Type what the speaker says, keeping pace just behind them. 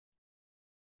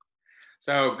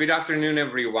So good afternoon,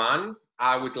 everyone.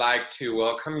 I would like to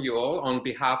welcome you all on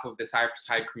behalf of the Cyprus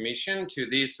High Commission to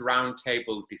this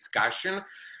roundtable discussion,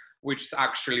 which is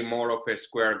actually more of a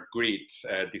square grid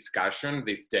discussion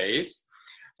these days.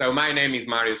 So my name is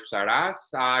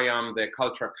Psaras. I am the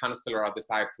Cultural Counselor of the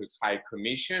Cyprus High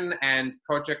Commission and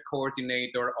project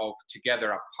coordinator of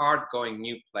Together Apart, Going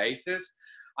New Places,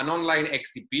 an online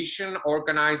exhibition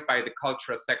organized by the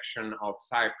cultural section of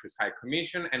Cyprus High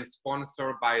Commission and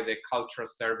sponsored by the Cultural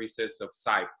Services of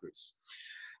Cyprus.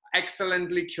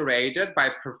 Excellently curated by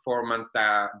performance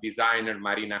designer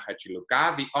Marina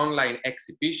Hadjilouca, the online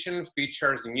exhibition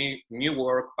features new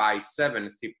work by 7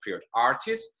 Cypriot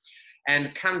artists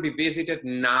and can be visited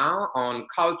now on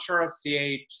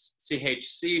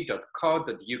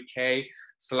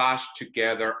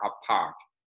culturalchc.co.uk/togetherapart.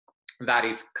 That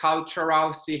is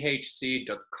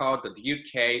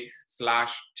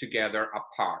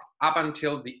culturalchc.co.uk/togetherapart up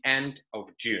until the end of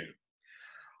June.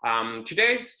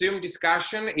 Today's Zoom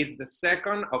discussion is the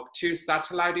second of 2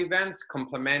 satellite events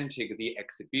complementing the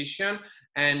exhibition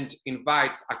and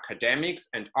invites academics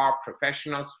and art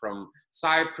professionals from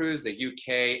Cyprus, the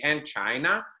UK, and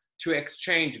China to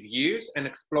exchange views and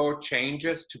explore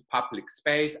changes to public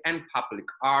space and public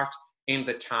art in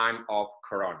the time of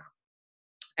Corona.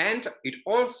 And it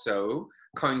also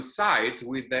coincides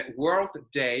with the World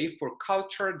Day for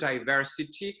Culture,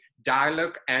 Diversity,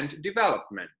 Dialogue and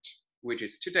Development, which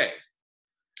is today.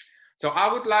 So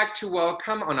I would like to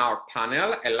welcome on our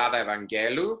panel Ellada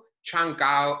Evangelou, Chang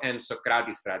and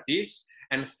Socrates Stratis,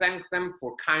 and thank them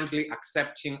for kindly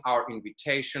accepting our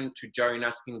invitation to join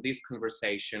us in this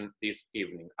conversation this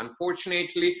evening.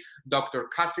 Unfortunately, Dr.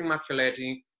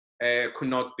 Maffioletti could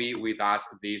not be with us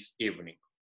this evening.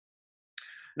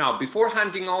 Now, before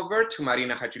handing over to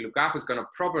Marina Hadjilouca, who's going to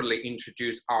properly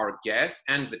introduce our guests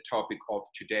and the topic of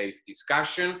today's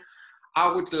discussion, I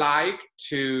would like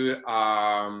to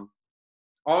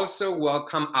also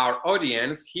welcome our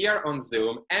audience here on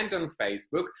Zoom and on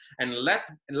Facebook and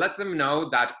let them know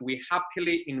that we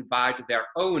happily invite their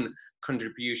own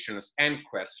contributions and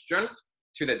questions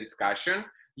to the discussion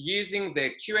using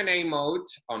the Q&A mode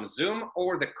on Zoom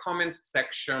or the comments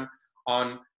section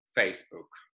on Facebook.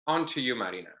 On to you,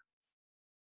 Marina.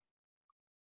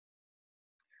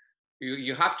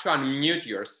 You have to unmute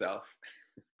yourself.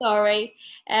 Sorry.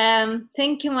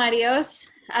 Thank you, Marios.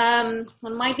 On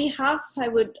my behalf, I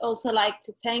would also like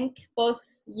to thank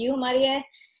both you, Maria,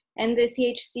 and the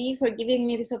CHC for giving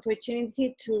me this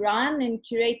opportunity to run and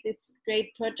curate this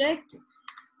great project.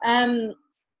 On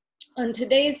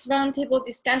today's roundtable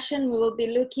discussion, we will be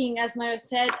looking, as Mario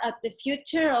said, at the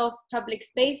future of public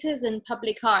spaces and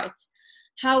public art,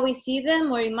 how we see them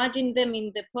or imagine them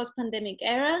in the post-pandemic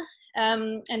era.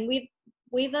 And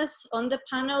with us on the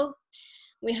panel,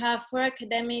 we have 4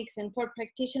 academics and 4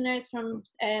 practitioners from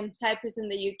Cyprus and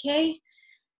the UK.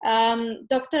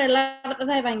 Dr.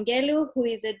 Ellada Evangelou, who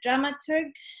is a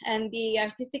dramaturg and the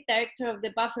artistic director of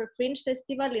the Buffer Fringe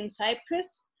Festival in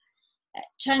Cyprus.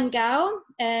 Chang,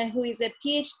 who is a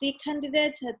PhD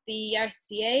candidate at the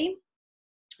RCA,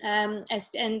 and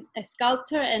a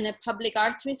sculptor and a public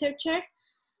art researcher.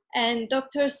 And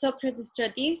Dr. Socrates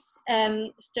Stratis.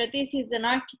 Stratis is an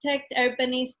architect,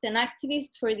 urbanist, and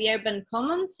activist for the urban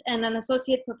commons and an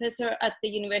associate professor at the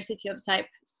University of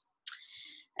Cyprus.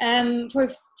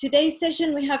 For today's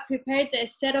session, we have prepared a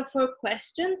set of 4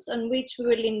 questions on which we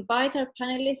will invite our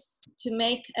panelists to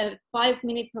make a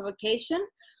 5-minute provocation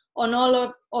on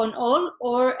all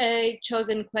or a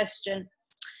chosen question.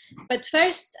 But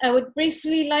first, I would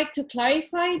briefly like to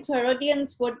clarify to our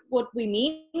audience what we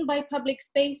mean by public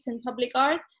space and public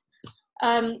art.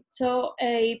 So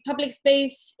a public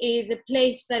space is a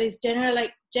place that is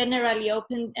generally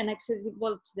open and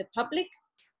accessible to the public.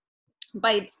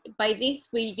 By this,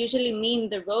 we usually mean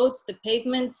the roads, the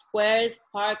pavements, squares,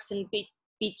 parks, and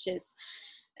beaches.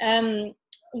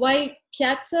 While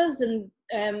piazzas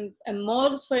and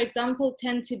malls, for example,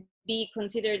 tend to be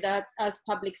considered as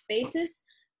public spaces,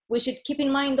 we should keep in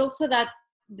mind also that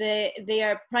they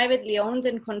are privately owned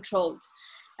and controlled.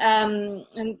 And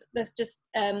that's just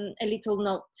a little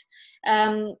note.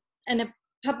 And a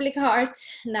public art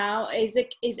now is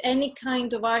any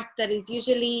kind of art that is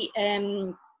usually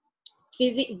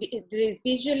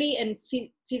visually and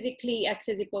physically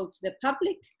accessible to the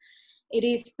public. It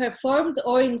is performed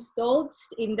or installed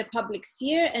in the public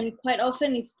sphere and quite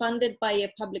often is funded by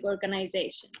a public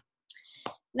organization.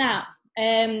 Now,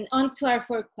 on to our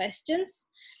 4 questions.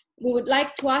 We would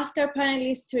like to ask our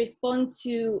panelists to respond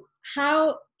to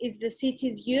how is the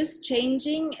city's use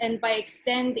changing and by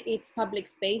extent its public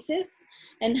spaces,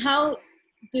 and how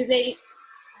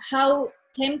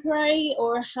temporary,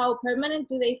 or how permanent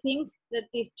do they think that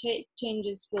these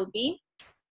changes will be?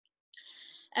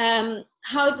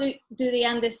 How do they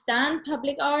understand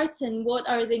public arts, and what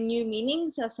are the new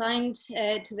meanings assigned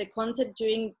to the concept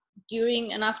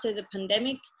during and after the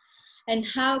pandemic? And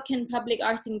how can public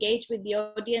art engage with the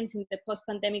audience in the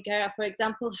post-pandemic era? For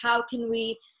example, how can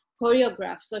we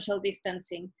choreograph social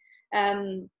distancing?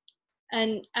 I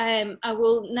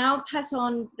will now pass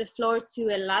on the floor to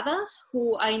Ellada,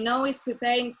 who I know is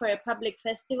preparing for a public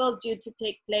festival due to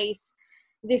take place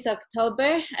this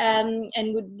October,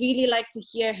 and would really like to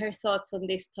hear her thoughts on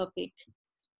this topic.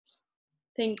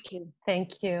 Thank you.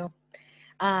 Thank you.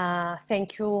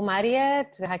 Thank you, Maria,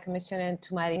 to the High Commission, and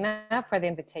to Marina for the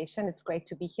invitation. It's great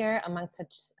to be here among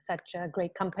such a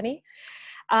great company.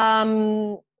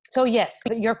 So yes,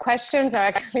 your questions are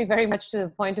actually very much to the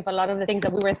point of a lot of the things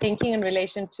that we were thinking in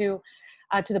relation to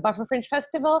the Buffer Fringe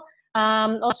Festival,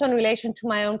 also in relation to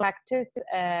my own practice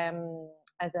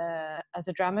as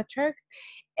a dramaturg.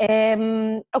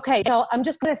 Okay, so I'm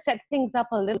just going to set things up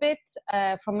a little bit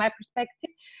from my perspective,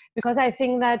 because I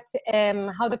think that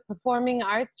how the performing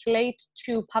arts relate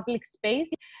to public space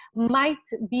might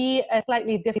be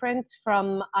slightly different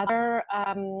from other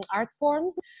art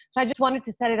forms. So I just wanted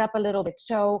to set it up a little bit.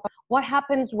 So what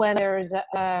happens when there's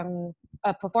a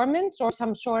performance or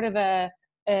some sort of a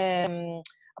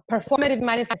performative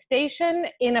manifestation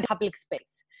in a public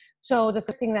space? So the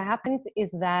first thing that happens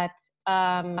is that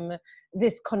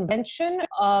this convention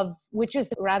which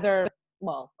is rather,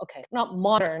 well, okay, not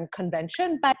modern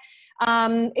convention, but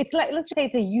it's like, let's say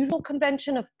it's a usual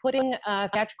convention of putting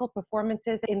theatrical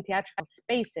performances in theatrical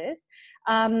spaces,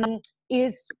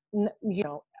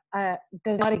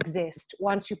 does not exist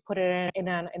once you put it in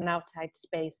an outside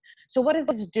space. So what does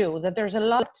this do? That there's a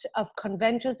lot of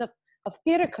conventions, of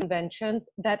theater conventions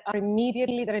that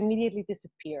immediately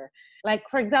disappear. Like,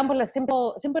 for example, a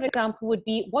simple example would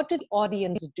be, what do the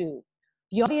audience do?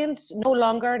 The audience no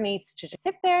longer needs to just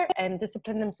sit there and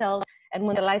discipline themselves, and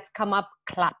when the lights come up,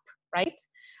 clap, right?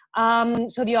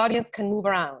 So the audience can move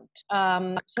around.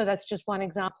 So that's just one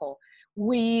example.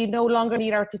 We no longer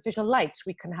need artificial lights.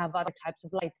 We can have other types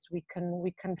of lights. We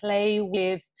can play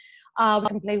with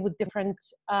different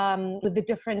the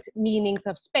different meanings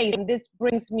of space, and this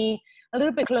brings me a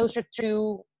little bit closer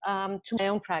to my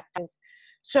own practice.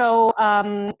 So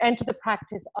and to the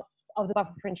practice of the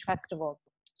Buffer Fringe Festival.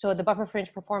 So the Buffer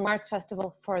Fringe Performing Arts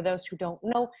Festival, for those who don't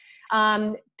know,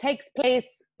 takes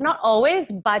place, not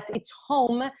always, but its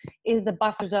home is the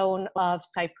buffer zone of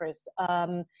Cyprus.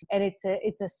 And it's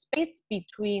a space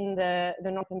between the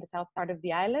north and the south part of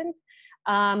the island,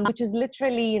 which is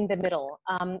literally in the middle.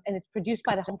 And it's produced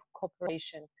by the Home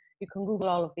Corporation. You can Google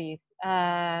all of these.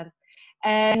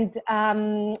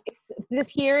 It's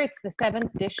this year, it's the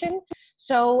 7th edition.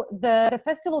 So the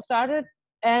festival started,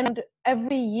 and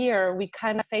every year we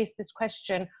kind of face this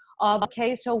question of,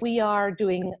 okay, so we are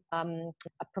doing a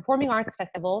performing arts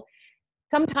festival,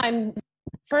 sometime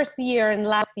first year and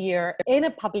last year in a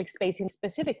public space, in a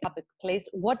specific public place.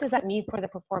 What does that mean for the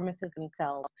performances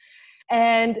themselves?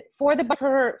 And for the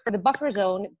buffer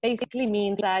zone, basically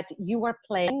means that you are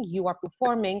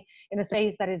performing in a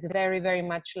space that is very, very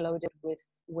much loaded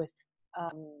with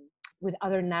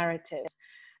other narratives.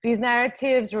 These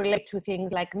narratives relate to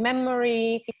things like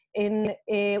memory,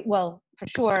 well, for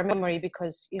sure, memory,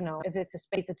 because, you know, if it's a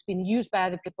space that's been used by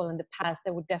other people in the past,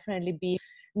 there would definitely be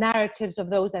narratives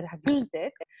of those that have used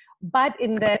it. But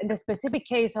in the specific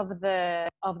case of the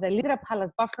Litra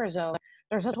Palace buffer zone,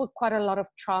 there's also quite a lot of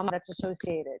trauma that's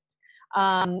associated.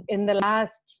 In the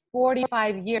last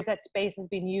 45 years, that space has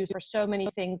been used for so many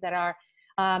things that are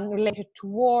related to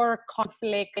war,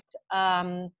 conflict,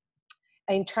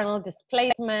 internal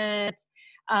displacement,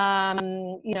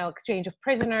 exchange of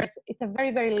prisoners. It's a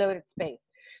very, very loaded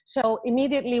space. So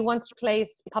immediately, once you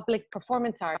place public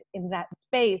performance art in that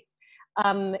space,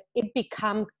 it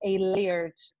becomes a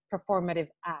layered performative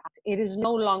act. It is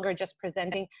no longer just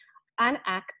presenting an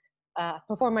act,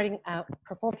 performative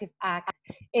act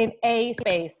in a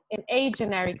space, in a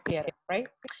generic theater, right?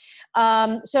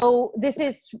 So this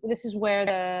is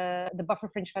where the Buffer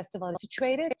Fringe Festival is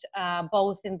situated,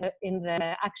 both in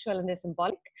the actual and the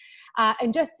symbolic.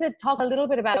 And just to talk a little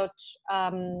bit about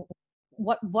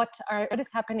what is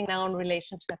happening now in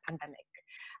relation to the pandemic,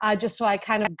 just so I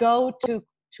kind of go to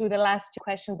the last two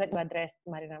questions that you addressed,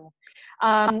 Marina.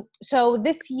 So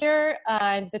this year,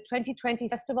 the 2020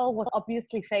 festival was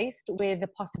obviously faced with the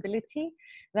possibility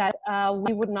that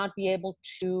we would not be able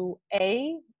to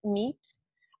meet.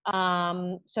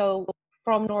 So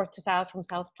from north to south, from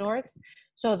south to north.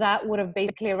 So that would have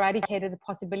basically eradicated the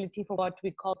possibility for what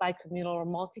we call bicommunal or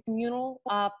multi-communal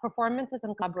performances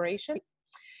and collaborations.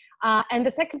 And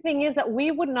the second thing is that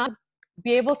we would not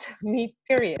be able to meet,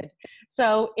 period.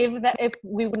 So if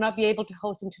we would not be able to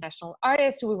host international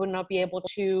artists, we would not be able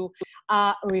to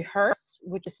rehearse,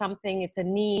 which is something, it's a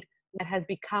need that has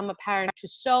become apparent to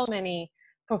so many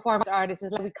performance artists,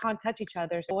 is like we can't touch each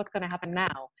other, so what's going to happen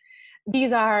now?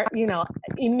 These are, you know,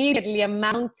 immediately a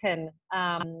mountain,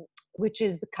 which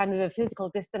is the kind of the physical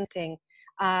distancing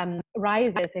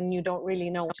rises, and you don't really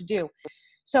know what to do.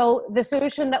 So the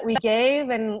solution that we gave,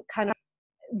 and kind of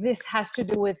this has to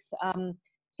do with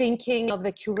thinking of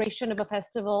the curation of a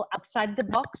festival outside the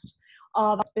box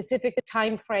of a specific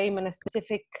time frame and a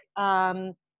specific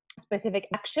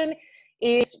action,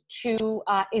 is to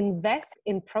invest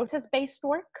in process-based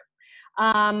work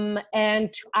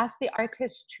and to ask the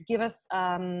artists to give us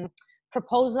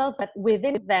proposals that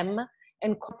within them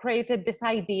incorporated this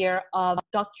idea of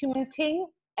documenting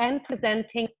and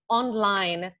presenting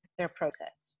online their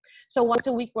process. So once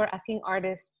a week, we're asking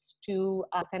artists to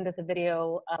send us a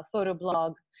video, a photo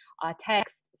blog,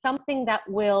 text, something that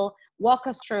will walk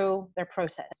us through their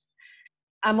process.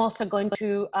 I'm also going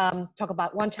to talk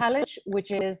about one challenge,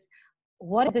 which is,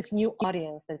 what is this new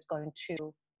audience that's going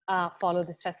to follow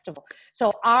this festival?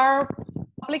 So our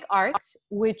public art,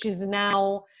 which is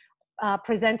now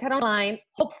presented online,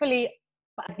 hopefully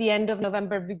at the end of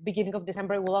November, beginning of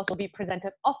December, it will also be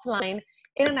presented offline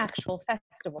in an actual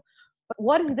festival. But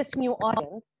what is this new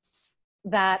audience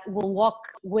that will walk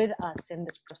with us in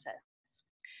this process?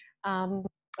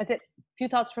 That's it. A few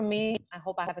thoughts from me. I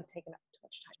hope I haven't taken up too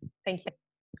much time. Thank you.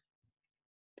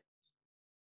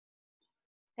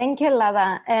 Thank you,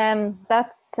 Ellada.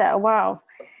 That's wow.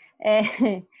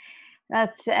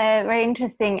 That's very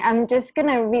interesting. I'm just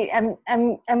gonna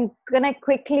I'm gonna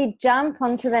quickly jump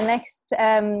onto the next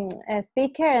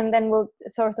speaker, and then we'll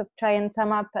sort of try and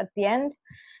sum up at the end.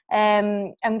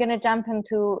 I'm gonna jump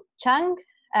into Chang,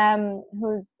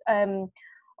 who's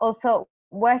also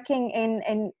working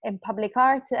in public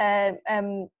art.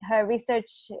 Her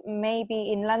research may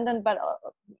be in London, but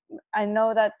I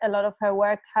know that a lot of her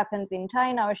work happens in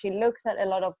China, or she looks at a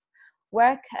lot of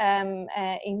work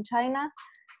in China.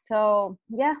 So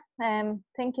yeah,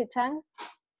 thank you, Chang.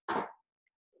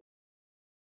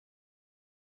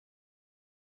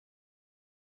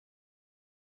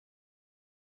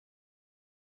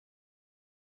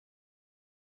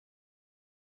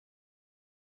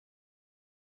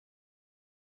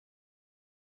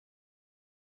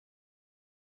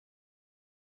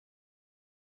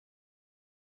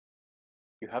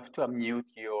 You have to unmute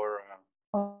your.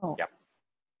 Oh. Yeah.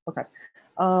 Okay.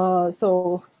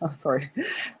 Sorry.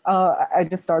 I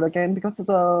just start again because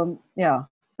yeah.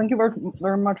 Thank you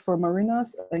very much for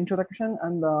Marina's introduction,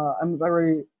 and I'm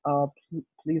very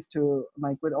pleased to,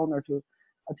 my great honor to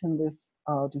attend this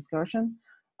discussion.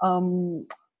 You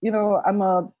know, I'm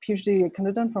a PhD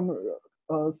candidate from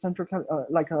Central,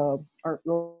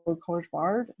 Royal College of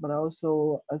Art, but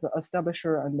also as an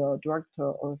establisher and a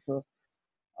director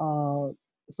of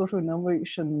social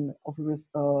innovation of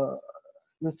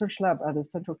research lab at the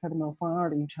Central Academy of Fine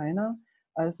Art in China.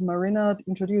 As Marina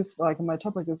introduced, like, my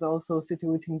topic is also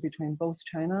situating between both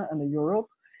China and Europe.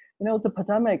 You know, the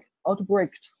pandemic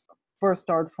outbreak first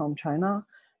started from China.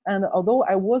 And although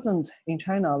I wasn't in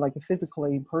China, like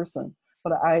physically in person,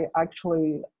 but I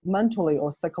actually mentally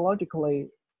or psychologically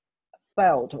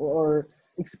felt or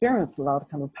experienced a lot of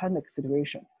kind of panic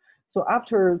situation. So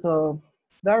after the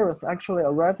virus actually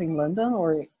arrived in London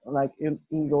or like in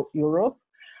Europe,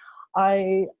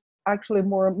 I actually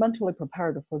more mentally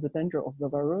prepared for the danger of the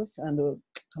virus, and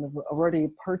kind of already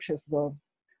purchased the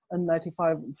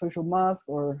N95 facial mask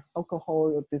or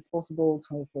alcohol or disposable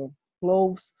kind of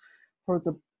gloves for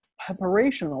the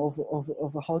preparation of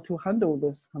how to handle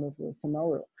this kind of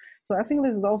scenario. So I think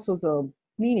this is also the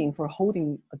meaning for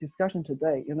holding a discussion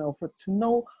today, you know, to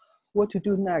know what to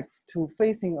do next, to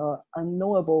facing a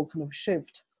unknowable kind of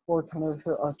shift or kind of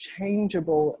a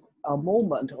changeable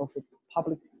moment of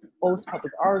both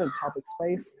public art and public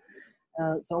space.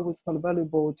 It's always kind of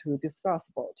valuable to discuss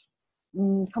about.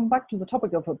 Come back to the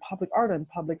topic of public art and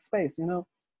public space. You know,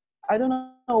 I don't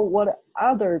know what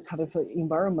other kind of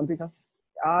environment, because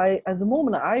at the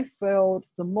moment, I felt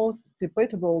the most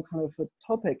debatable kind of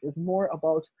topic is more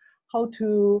about how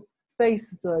to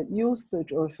face the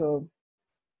usage of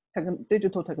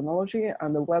digital technology,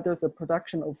 and whether the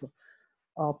production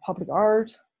of public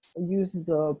art uses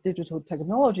digital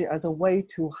technology as a way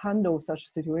to handle such a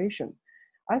situation.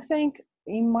 I think,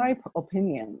 in my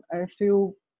opinion, I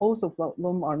feel both of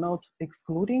them are not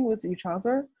excluding with each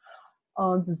other.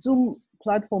 The Zoom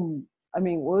platform, I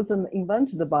mean, wasn't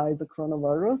invented by the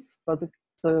coronavirus, but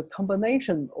the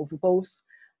combination of both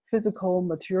physical,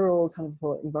 material kind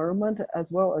of environment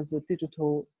as well as the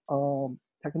digital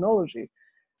technology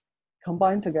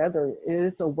combined together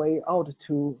is a way out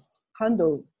to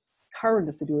handle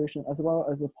current situation as well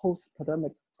as a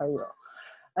post-pandemic era.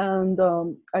 And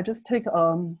I just take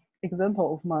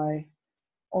example of my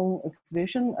own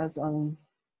exhibition as an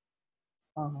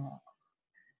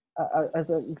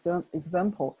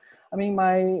example. I mean,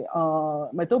 my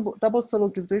double solo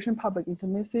exhibition, Public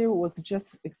Intimacy, was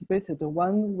just exhibited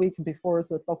 1 week before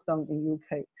the lockdown in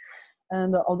UK.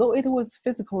 And although it was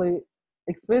physically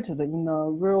exhibited in a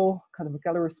real kind of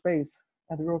gallery space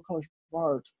at the Royal College of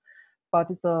Art, but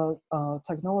the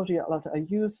technology that I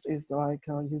used is like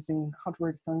using heart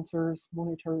rate sensors,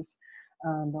 monitors,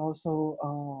 and also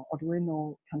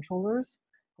Arduino controllers,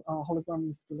 hologram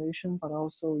installation, but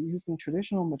also using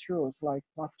traditional materials like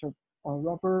plaster,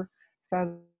 rubber,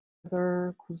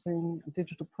 feather, cuisine,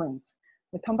 digital prints.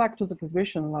 I come back to the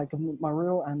exhibition like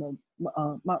Mario and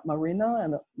Marina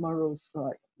and Mario's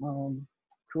like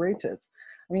created.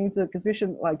 I mean, the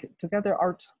exhibition like together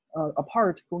art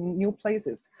apart, going new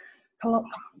places.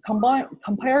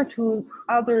 Compared to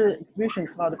other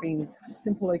exhibitions that have been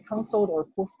simply cancelled or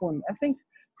postponed, I think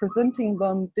presenting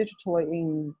them digitally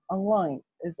in online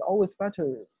is always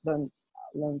better than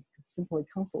simply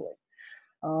canceling.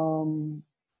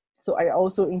 So I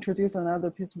also introduced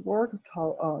another piece of work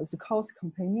called it's a Chaos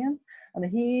Companion, and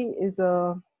he is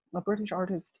a British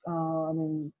artist,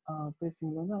 based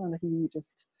in London, and he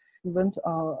just invented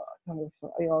kind of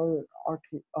AR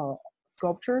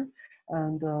sculpture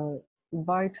and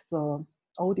invite the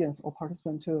audience or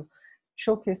participant to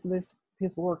showcase this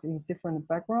piece of work in different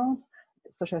background,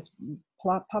 such as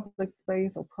public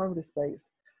space or private space.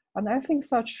 And I think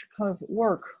such kind of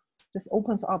work just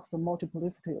opens up the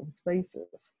multiplicity of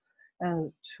spaces.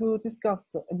 And to discuss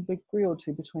the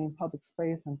ambiguity between public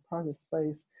space and private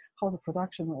space, how the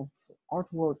production of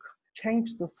artwork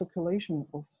changed the circulation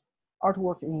of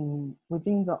artwork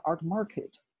within the art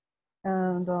market.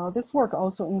 And this work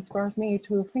also inspires me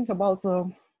to think about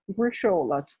the degree show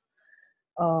that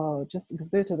just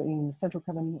exhibited in Central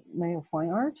Academy of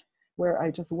Fine Art, where I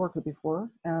just worked before.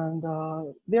 And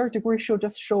their degree show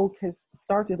just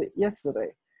started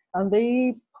yesterday. And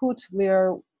they put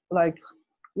their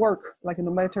work, like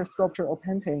no matter sculpture or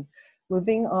painting,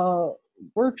 within a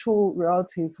virtual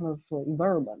reality kind of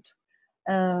environment.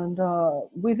 And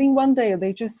within 1 day,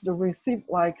 they just received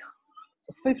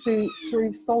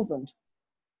 53,000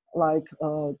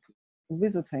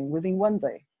 visiting within 1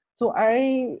 day. So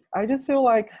I just feel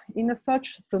like in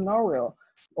such scenario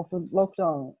of a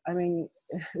lockdown, I mean,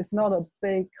 it's not a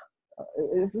bad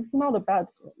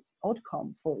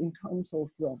outcome in terms of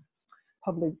the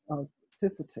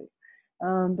publicity.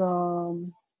 And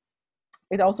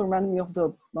it also reminded me of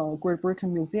the Great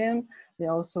Britain Museum. They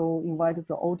also invited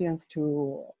the audience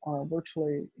to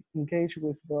virtually engage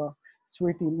with the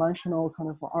three-dimensional kind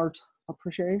of art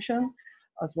appreciation,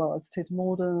 as well as Tate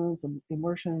Modern, the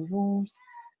immersion rooms.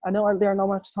 I know there's not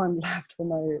much time left for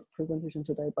my presentation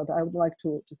today, but I would like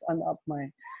to just end up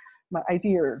my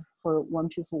idea for one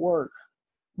piece of work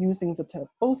using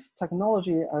both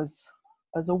technology as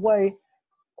a way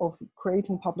of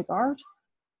creating public art.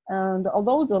 And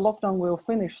although the lockdown will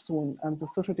finish soon and the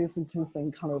social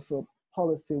distancing kind of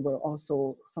policy will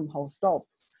also somehow stop,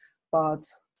 but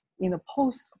in a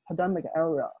post-pandemic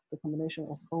era, the combination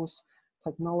of both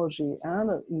technology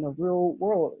and in the real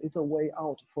world is a way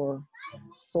out for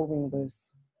solving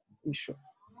this issue.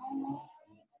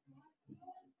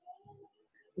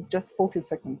 It's just 40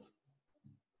 seconds.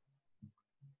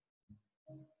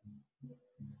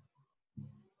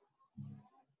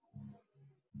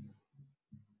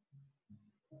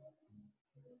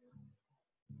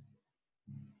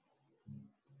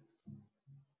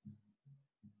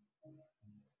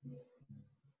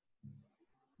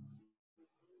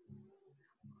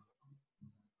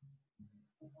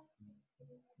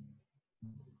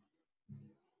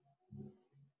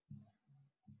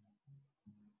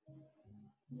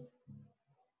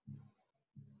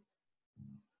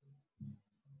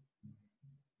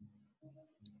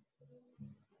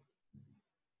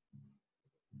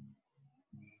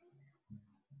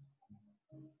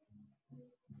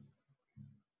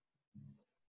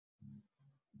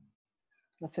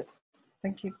 That's it.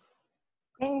 Thank you.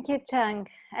 Thank you, Chang.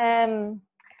 And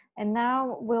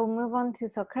now we'll move on to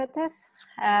Socrates.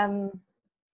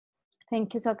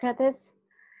 Thank you, Socrates.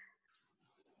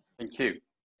 Thank you.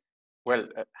 Well,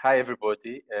 hi,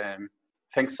 everybody.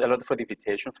 Thanks a lot for the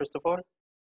invitation, first of all.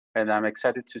 And I'm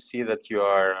excited to see that you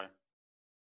are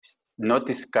not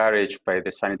discouraged by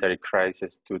the sanitary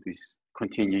crisis to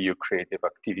continue your creative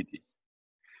activities.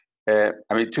 I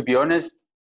mean, to be honest,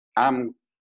 I'm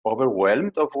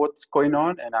overwhelmed of what's going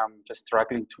on, and I'm just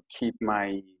struggling to keep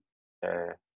my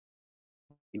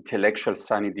intellectual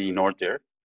sanity in order.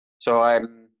 So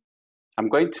I'm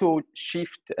going to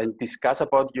shift and discuss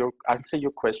about answer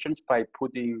your questions by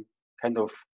putting kind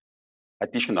of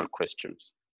additional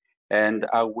questions. And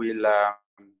I will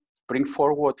bring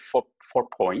forward four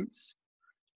points.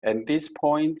 And these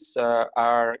points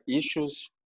are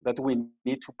issues that we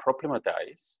need to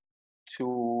problematize,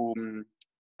 to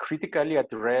critically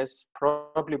address,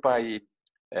 probably by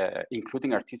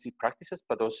including artistic practices,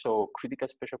 but also critical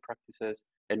special practices,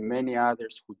 and many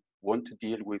others who want to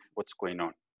deal with what's going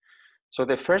on. So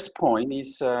the first point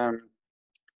is,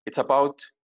 it's about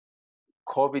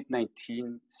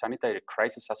COVID-19 sanitary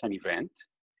crisis as an event.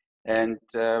 And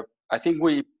I think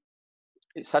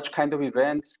such kind of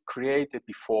events create a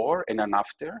before and an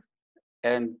after,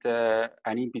 and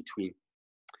an in between.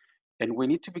 And we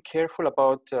need to be careful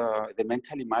about the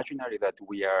mental imaginary that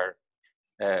we are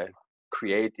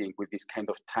creating with this kind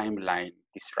of timeline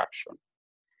disruption.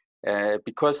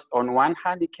 Because on one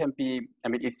hand, it can be, I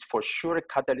mean, it's for sure a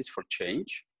catalyst for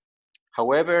change.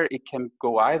 However, it can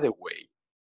go either way.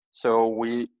 So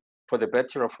for the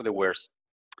better or for the worse.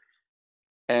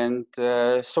 And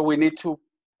so we need to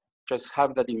just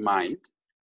have that in mind.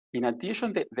 In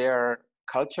addition, there are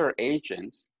cultural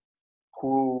agents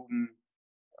who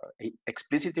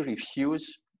explicitly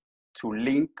refuse to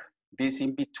link this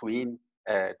in-between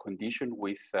condition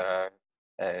with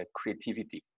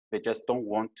creativity. They just don't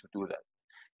want to do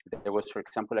that. There was, for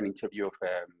example, an interview of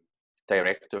a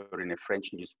director in a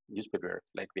French newspaper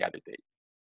like the other day.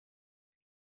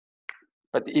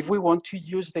 But if we want to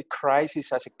use the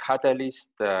crisis as a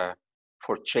catalyst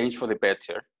for change for the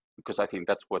better, because I think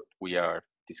that's what we are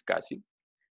discussing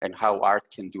and how art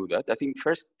can do that, I think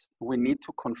first we need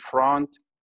to confront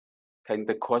kind of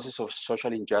the causes of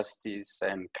social injustice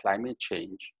and climate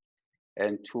change,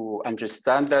 and to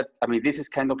understand that, I mean, this is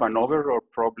kind of an overall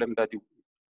problem that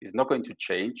is not going to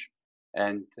change,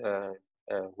 and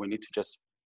we need to just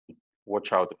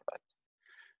watch out of that.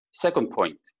 Second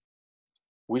point,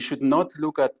 we should not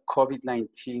look at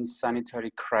COVID-19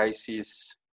 sanitary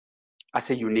crisis as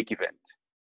a unique event,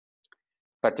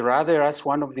 but rather as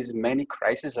one of these many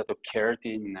crises that occurred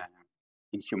in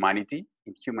humanity,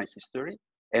 in human history,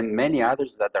 and many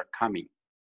others that are coming.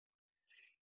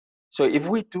 So if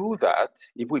we do that,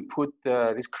 if we put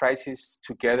this crisis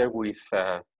together with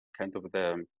kind of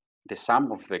the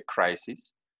sum of the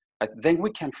crisis, then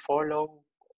we can follow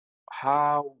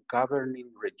how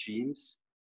governing regimes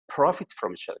profit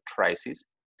from crisis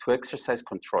to exercise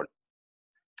control,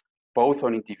 both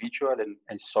on individual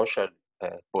and social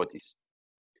bodies.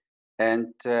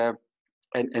 And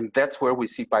that's where we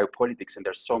see biopolitics, and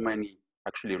there's so many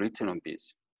actually written on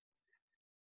this.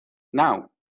 Now,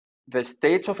 the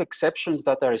states of exceptions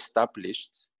that are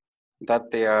established,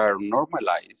 that they are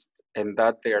normalized, and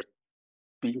that they are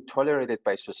being tolerated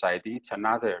by society, it's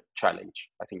another challenge,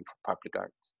 I think, for public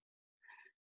art.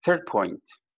 Third point,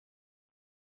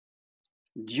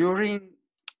 during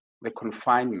the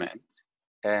confinement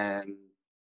and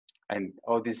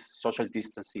all this social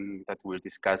distancing that we're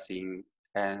discussing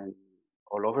and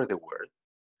all over the world,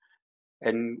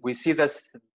 and we see that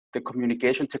the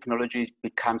communication technology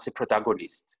becomes a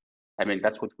protagonist. I mean,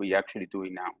 that's what we're actually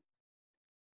doing now.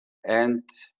 And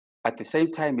at the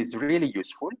same time, it's really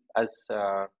useful, as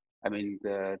I mean,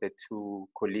 the two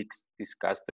colleagues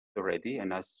discussed already,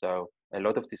 and as a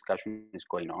lot of discussion is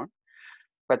going on.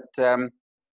 But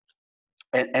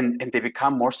and they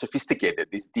become more sophisticated.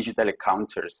 These digital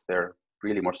encounters, they're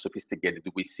really more sophisticated.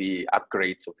 We see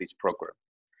upgrades of this program.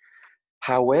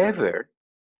 However,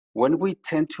 when we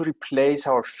tend to replace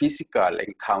our physical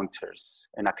encounters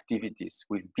and activities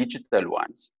with digital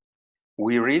ones,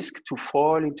 we risk to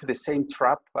fall into the same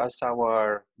trap as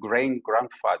our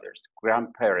grandfathers,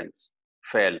 grandparents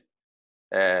fell,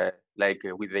 like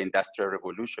with the Industrial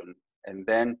Revolution. And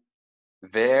then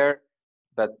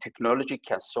that technology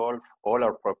can solve all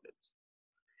our problems.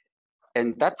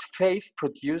 And that faith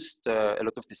produced a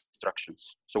lot of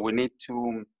distractions. So we need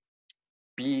to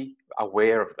be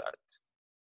aware of that.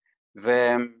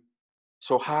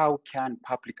 So how can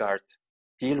public art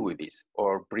deal with this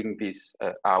or bring this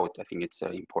out? I think it's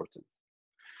important.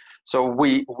 So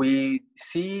we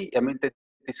see, I mean, the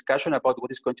discussion about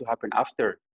what is going to happen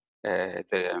after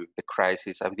the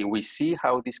crisis. I mean, we see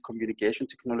how this communication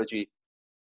technology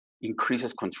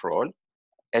increases control,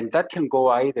 and that can go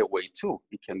either way too.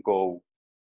 It can go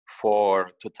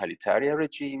for totalitarian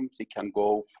regimes. It can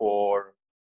go for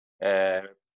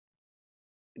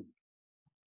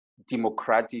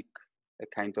democratic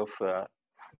kind of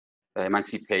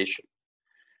emancipation.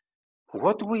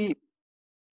 What we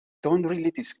don't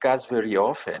really discuss very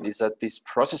often is that this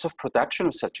process of production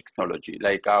of such technology,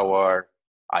 like our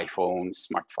iPhones,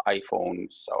 smart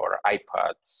iPhones, our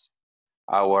iPads,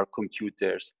 our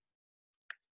computers,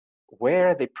 where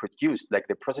are they produced? Like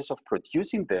the process of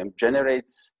producing them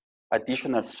generates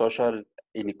additional social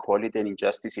inequality and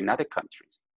injustice in other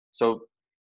countries. So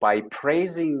by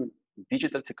praising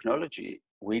digital technology,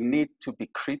 we need to be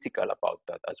critical about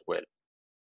that as well.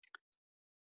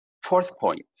 Fourth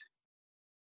point.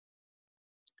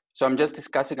 So I'm just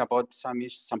discussing about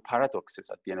some paradoxes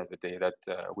at the end of the day that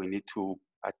we need to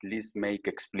at least make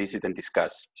explicit and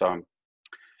discuss.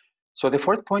 So the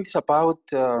fourth point is about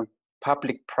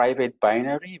public-private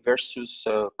binary versus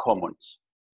commons.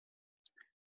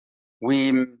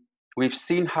 We've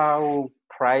seen how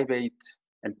private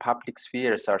and public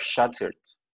spheres are shattered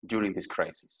during this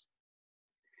crisis.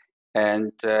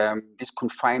 And these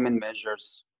confinement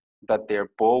measures, that they're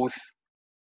both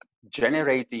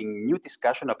generating new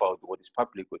discussion about what is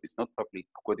public, what is not public,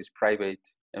 what is private,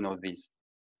 and all this.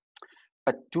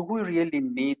 But do we really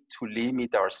need to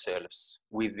limit ourselves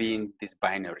within this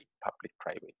binary,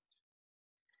 public-private?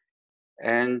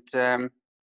 And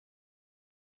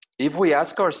if we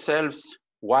ask ourselves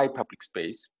why public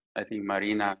space, I think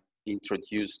Marina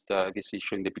introduced this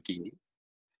issue in the beginning,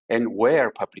 and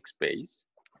where public space,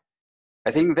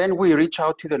 I think then we reach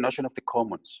out to the notion of the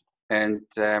commons. And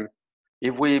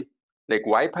if we, like,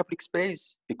 why public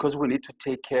space? Because we need to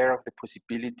take care of the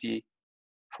possibility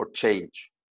for change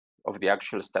of the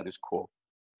actual status quo.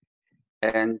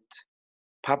 And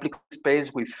public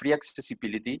space with free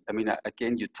accessibility, I mean,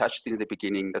 again, you touched in the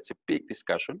beginning, that's a big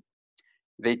discussion.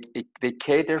 They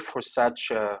cater for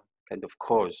such a kind of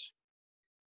cause.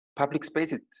 Public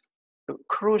space is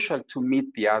crucial to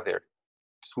meet the other,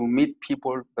 to meet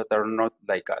people that are not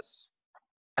like us.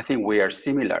 I think we are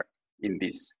similar in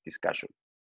this discussion,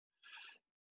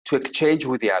 to exchange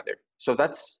with the other. So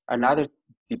that's another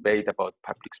debate about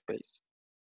public space.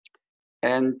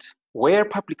 And where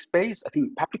public space, I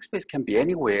think public space can be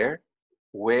anywhere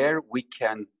where we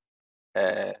can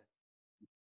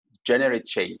generate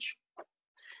change.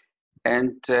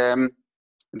 And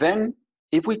then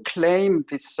if we claim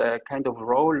this kind of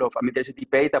role of, I mean, there's a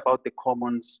debate about the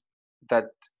commons that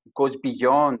goes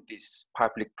beyond this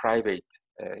public-private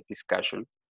discussion.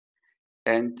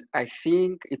 And I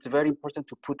think it's very important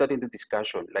to put that into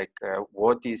discussion, like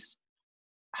what is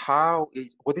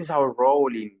our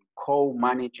role in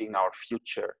co-managing our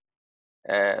future,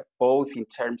 both in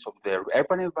terms of the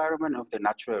urban environment and of the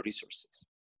natural resources.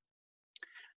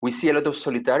 We see a lot of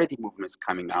solidarity movements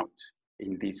coming out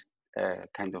in this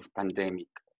kind of pandemic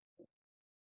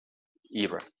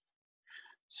era.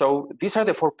 So these are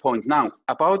the 4 points. Now,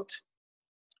 about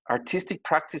artistic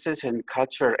practices and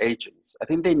cultural agents, I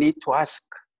think they need to ask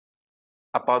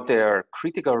about their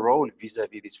critical role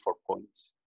vis-a-vis these 4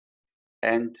 points.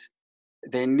 And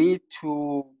they need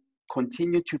to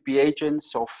continue to be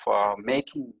agents of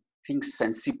making things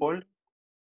sensible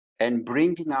and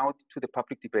bringing out to the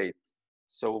public debate.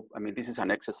 So, I mean, this is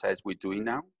an exercise we're doing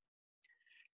now.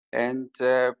 And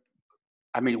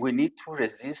I mean, we need to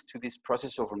resist to this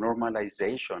process of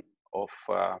normalization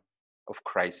of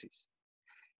crisis.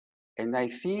 And I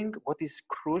think what is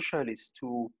crucial is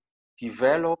to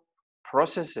develop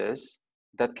processes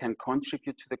that can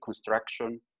contribute to the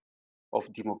construction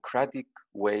of democratic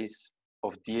ways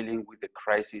of dealing with the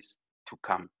crisis to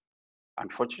come.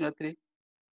 Unfortunately,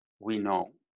 we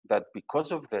know that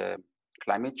because of the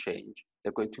climate change, there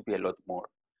are going to be a lot more.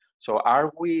 So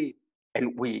are we,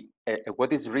 and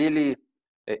what is really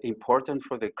important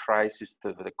for the crisis,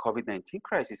 the COVID-19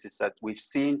 crisis, is that we've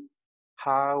seen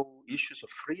how issues of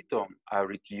freedom are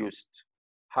reduced,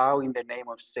 how in the name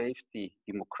of safety,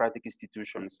 democratic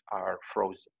institutions are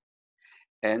frozen.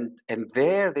 And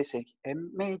there's a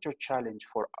major challenge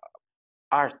for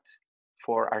art,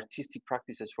 for artistic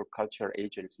practices, for cultural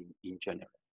agents in general.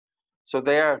 So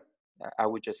there, I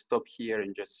would just stop here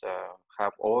and just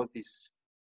have all these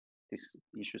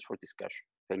issues for discussion.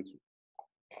 Thank you.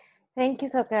 Thank you,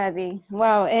 Socrates.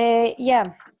 Wow,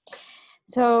 yeah.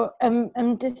 So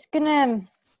I'm just gonna,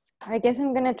 I guess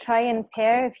I'm gonna try and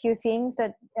pair a few themes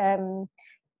that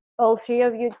all three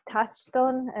of you touched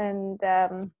on, and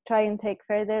try and take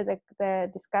further the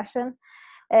discussion.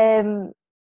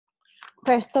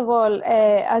 First of all,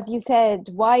 as you said,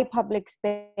 why public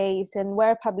space and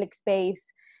where public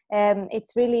space?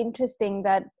 It's really interesting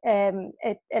that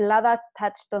Ellada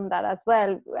touched on that as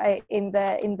well, in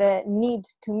the need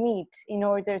to meet in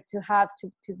order to have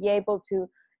to be able to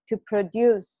to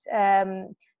produce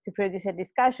a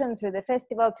discussion through the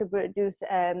festival, to produce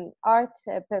art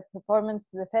performance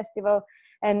to the festival,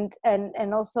 and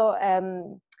also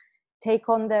take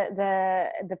on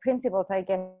the principles, I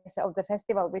guess, of the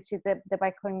festival, which is the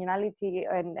bicommunality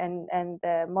and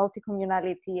the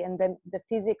multi-communality and the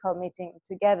physical meeting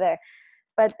together.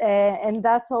 But and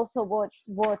that's also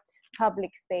what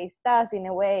public space does, in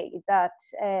a way, that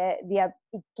it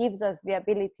gives us the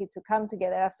ability to come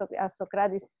together, as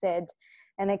Socrates said,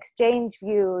 and exchange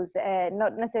views,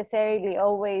 not necessarily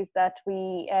always that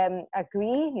we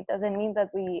agree. It doesn't mean that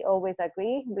we always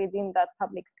agree within that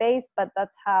public space, but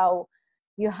that's how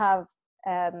you have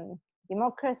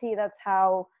democracy, that's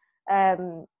how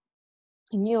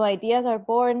new ideas are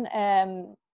born.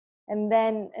 And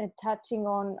then touching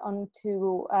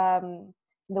onto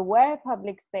the where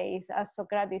public space, as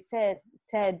Socrates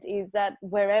said, is that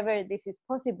wherever this is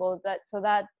possible,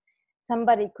 that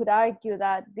somebody could argue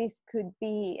that this could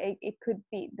be, it could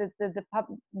be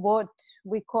what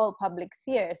we call public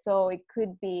sphere. So it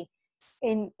could be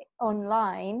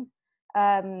online.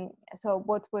 So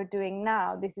what we're doing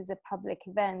now, this is a public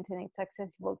event and it's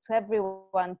accessible to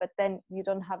everyone, but then you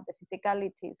don't have the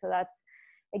physicality. So that's,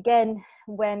 again,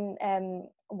 when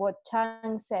what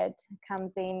Chang said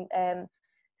comes in.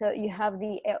 So you have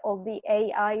all the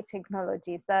AI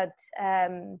technologies that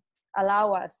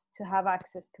allow us to have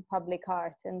access to public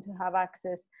art and to have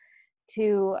access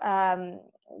to,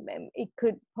 it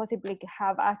could possibly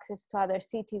have access to other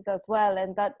cities as well.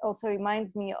 And that also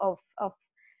reminds me of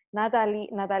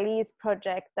Natalie's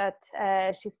project that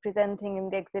she's presenting in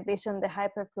the exhibition, The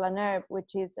Hyperflaneur,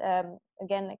 which is,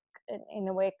 again, in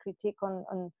a way, critique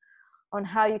on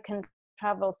how you can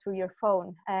travel through your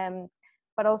phone.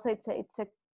 But also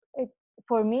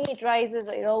for me, it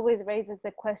always raises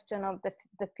the question of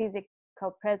the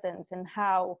physical presence, and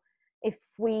how, if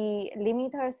we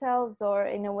limit ourselves, or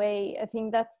in a way, I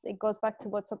think it goes back to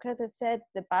what Socrates said,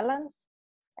 the balance.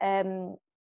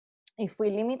 If we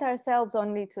limit ourselves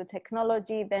only to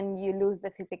technology, then you lose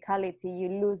the physicality, you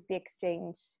lose the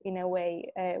exchange, in a way,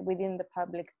 within the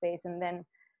public space, and then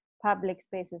public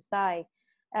spaces die.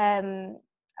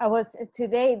 I was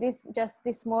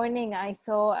this morning, I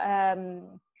saw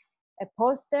a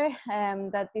poster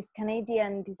that this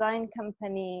Canadian design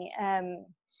company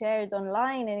shared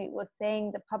online, and it was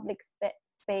saying the public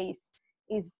space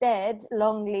is dead,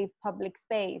 long live public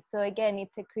space. So again,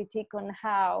 it's a critique on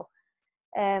how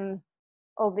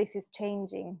all this is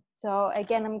changing. So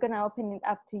again, I'm going to open it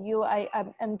up to you.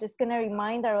 I'm just going to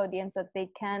remind our audience that they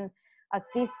can, at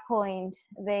this point,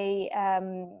 they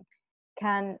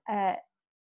can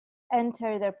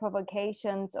enter their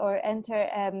provocations, or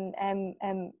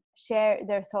share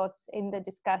their thoughts in the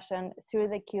discussion through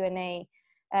the Q&A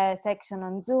section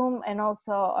on Zoom, and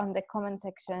also on the comment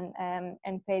section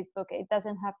and Facebook. It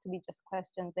doesn't have to be just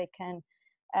questions. They can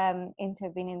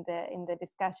intervene in the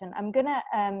discussion. I'm gonna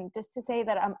just to say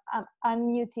that I'm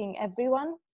unmuting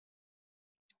everyone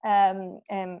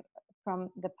from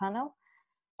the panel,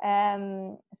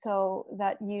 so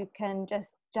that you can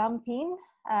just jump in,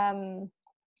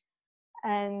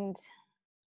 and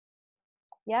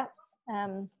yeah.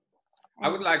 I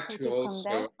would like to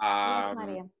also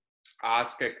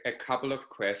ask a couple of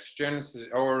questions,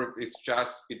 or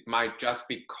it might just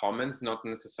be comments, not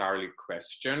necessarily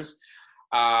questions.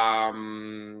 I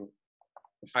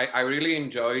really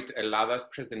enjoyed Ellada's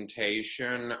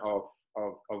presentation of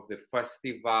the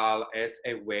festival as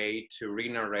a way to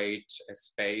re-narrate a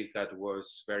space that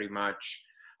was very much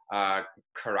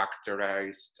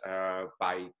characterized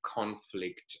by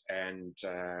conflict and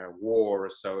war.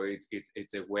 So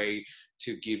it's a way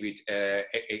to give it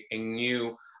a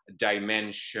new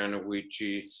dimension, which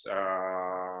is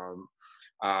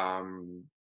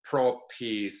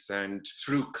pro-peace and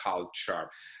through culture.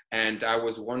 And I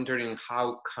was wondering,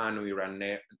 how can we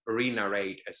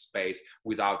re-narrate a space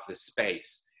without the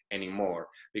space anymore?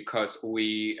 Because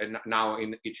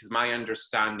it is my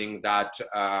understanding that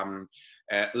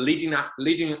leading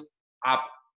up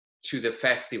to the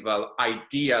festival,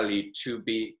 ideally to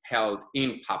be held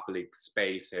in public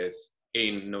spaces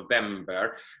in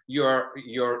November,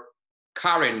 you're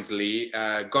currently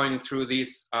going through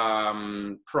this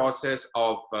process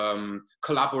of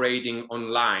collaborating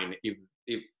online, if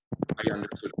I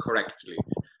understood correctly.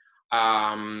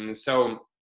 So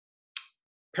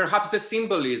perhaps the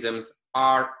symbolisms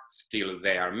are still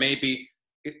there. Maybe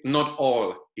not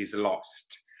all is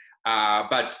lost,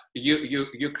 but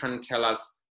you can tell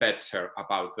us better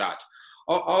about that.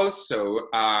 Also,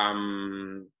 I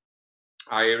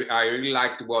really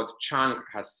liked what Chang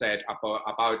has said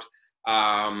about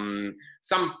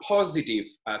some positive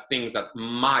things that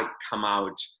might come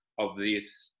out of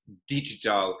this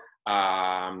digital,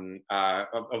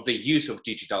 of the use of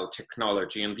digital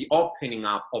technology and the opening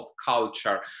up of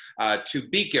culture to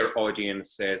bigger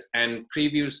audiences and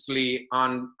previously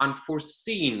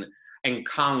unforeseen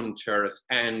encounters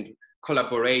and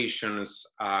collaborations,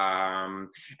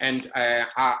 and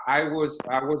I was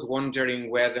wondering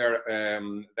whether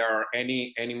there are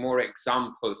any more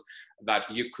examples that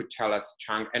you could tell us,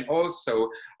 Chang, and also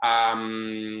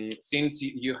since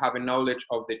you have a knowledge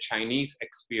of the Chinese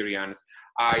experience,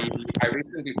 I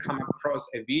recently come across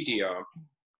a video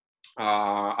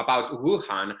about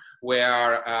Wuhan,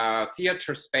 where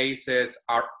theater spaces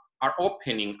are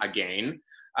opening again,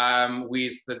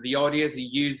 with the audience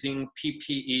using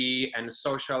PPE and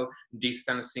social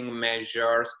distancing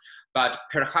measures. But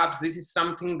perhaps this is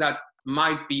something that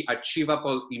might be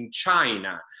achievable in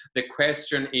China. The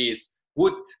question is,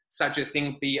 would such a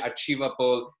thing be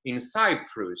achievable in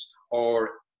Cyprus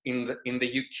or in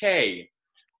the UK?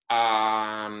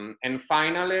 And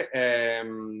finally,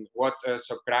 what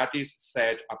Socrates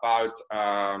said about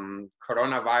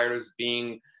coronavirus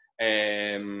being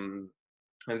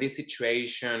this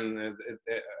situation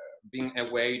being a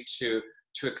way to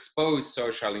expose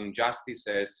social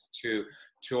injustices, to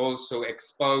also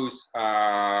expose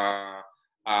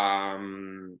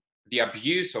the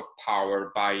abuse of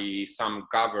power by some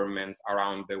governments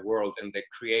around the world and the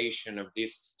creation of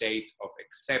these states of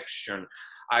exception.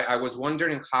 I was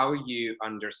wondering how you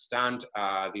understand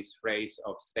this phrase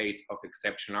of states of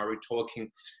exception. Are we talking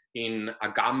in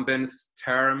Agamben's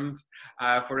terms,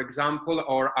 for example,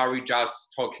 or are we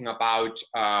just talking about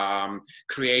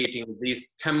creating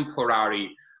these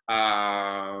temporary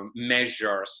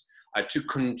measures to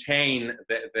contain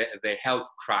the health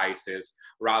crisis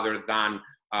rather than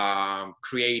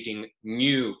creating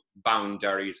new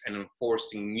boundaries and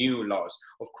enforcing new laws?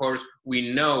 Of course,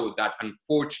 we know that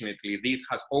unfortunately this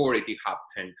has already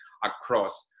happened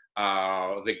across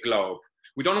the globe.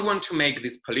 We don't want to make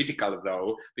this political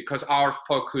though, because our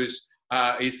focus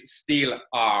is still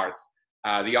arts,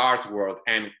 the arts world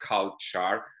and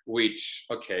culture, which,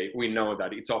 okay, we know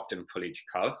that it's often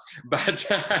political, but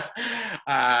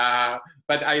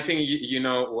I think you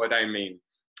know what I mean.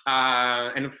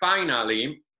 And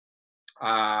finally,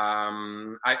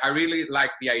 I really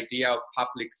like the idea of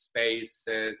public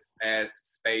spaces as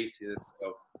spaces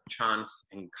of chance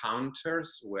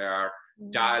encounters where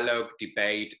dialogue,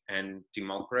 debate, and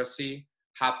democracy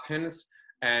happens.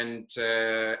 And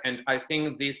I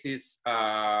think this is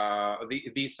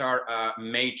these are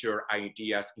major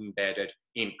ideas embedded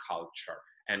in culture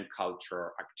and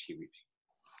cultural activity.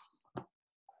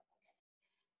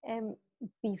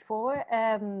 Before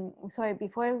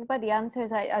everybody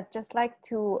answers, I'd just like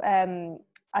to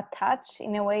attach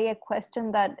in a way a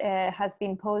question that has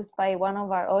been posed by one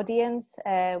of our audience,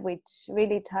 which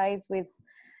really ties with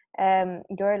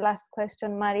your last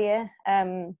question, Maria.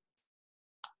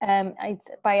 It's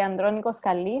by Andronikos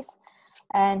Kallis,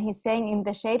 and he's saying, in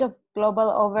the shade of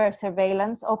global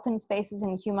over-surveillance, open spaces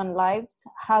in human lives,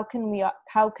 how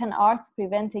can art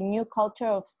prevent a new culture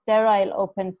of sterile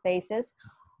open spaces,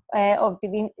 of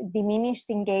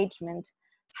diminished engagement?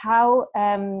 How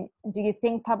do you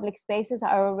think public spaces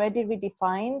are already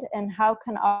redefined, and how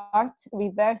can art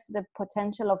reverse the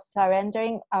potential of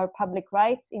surrendering our public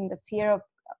rights in the fear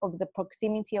of the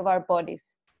proximity of our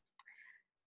bodies?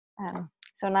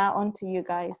 So now on to you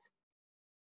guys.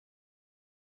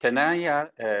 Can I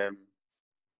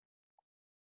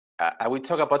will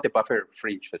talk about the Buffer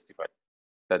Fringe Festival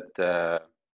that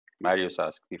Marius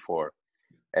asked before,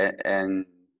 and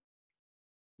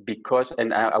because,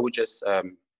 and I would just,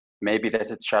 maybe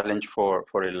that's a challenge for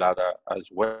Ellada as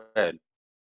well.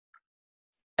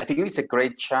 I think it's a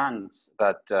great chance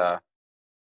that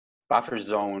Buffer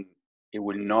Zone, it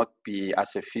will not be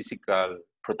as a physical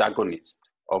protagonist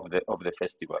of the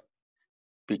festival,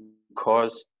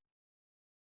 because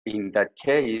in that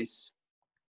case,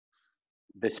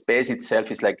 the space itself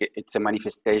is like it's a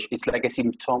manifestation. It's like a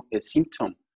symptom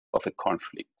of a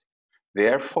conflict.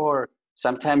 Therefore,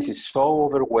 sometimes it's so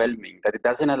overwhelming that it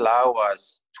doesn't allow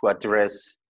us to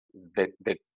address the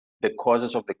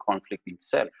causes of the conflict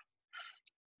itself.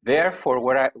 Therefore,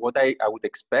 what I would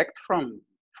expect from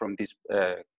this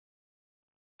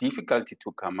difficulty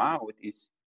to come out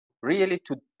is really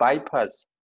to bypass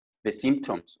the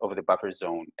symptoms of the buffer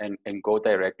zone and go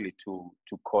directly to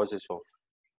causes of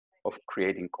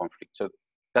creating conflict. So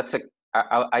that's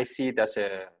I see it as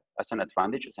an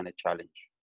advantage, as a challenge.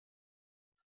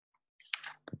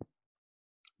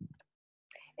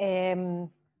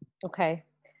 Okay,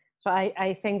 So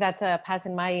I think that's a pass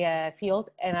in my field,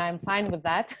 and I'm fine with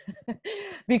that.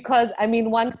 Because, I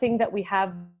mean, one thing that we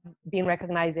have been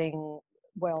recognizing,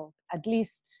 well, at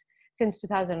least since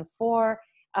 2004,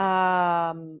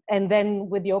 and then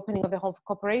with the opening of the Home for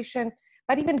Cooperation,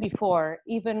 but even before,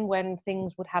 even when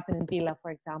things would happen in Villa, for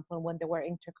example, when there were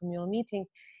intercommunal meetings,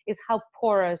 is how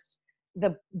porous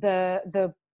the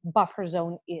buffer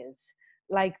zone is,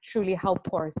 like truly how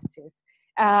porous it is.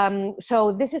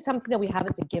 So this is something that we have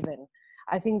as a given.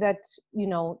 I think that, you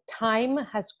know, time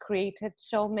has created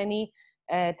so many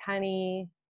tiny,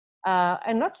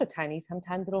 and not so tiny,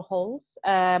 sometimes little holes,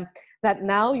 that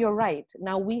now you're right.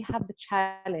 Now we have the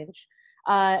challenge.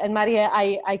 And Maria,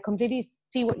 I completely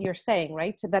see what you're saying,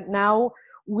 right? So that now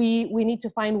we need to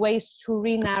find ways to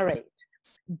re-narrate,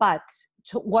 but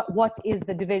to what is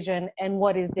the division and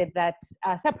what is it that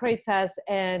separates us,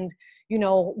 and you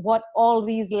know what all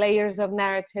these layers of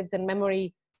narratives and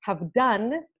memory have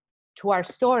done to our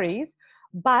stories.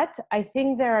 But I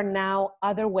think there are now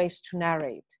other ways to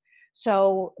narrate.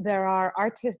 So there are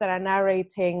artists that are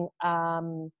narrating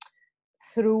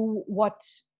through what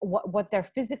their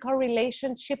physical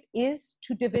relationship is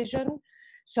to division.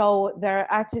 So there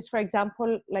are artists, for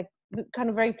example, like kind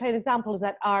of very plain examples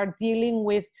that are dealing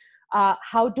with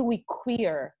how do we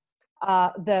queer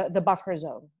the buffer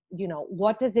zone? You know,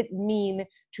 what does it mean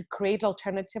to create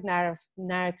alternative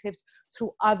narratives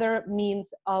through other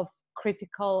means of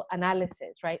critical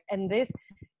analysis, right? And this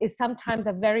is sometimes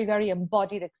a very, very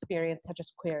embodied experience, such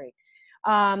as queering.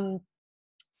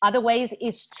 Other ways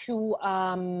is to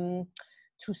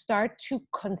start to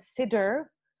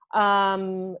consider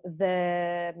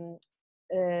the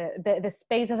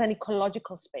space as an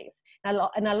ecological space.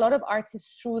 And a lot of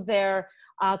artists, through their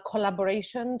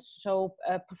collaborations, so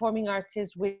performing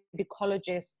artists with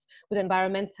ecologists, with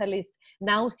environmentalists,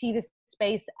 now see this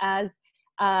space as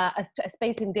a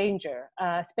space in danger,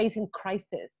 a space in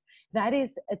crisis. That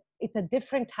is, it's a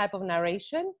different type of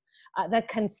narration that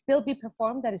can still be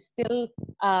performed, that is still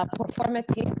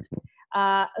performative,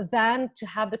 than to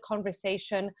have the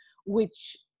conversation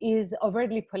which is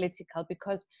overtly political,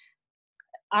 because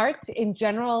art in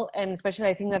general, and especially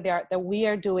I think that the art that we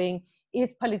are doing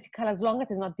is political as long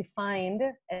as it's not defined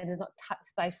and is not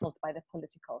stifled by the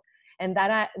political. And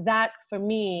that for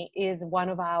me is one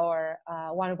of our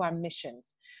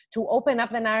missions, to open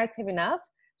up the narrative enough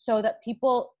so that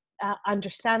people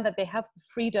understand that they have the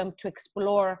freedom to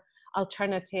explore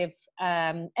alternative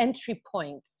entry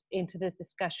points into this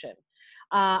discussion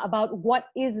about what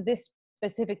is this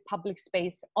specific public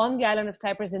space on the island of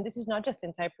Cyprus. And this is not just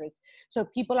in Cyprus. So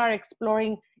people are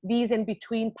exploring these in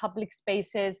between public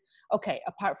spaces. Okay,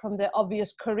 apart from the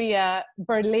obvious Korea,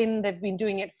 Berlin, they've been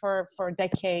doing it for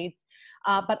decades,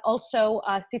 but also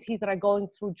cities that are going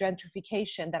through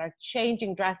gentrification, that are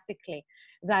changing drastically,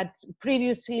 that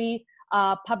previously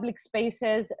public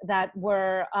spaces that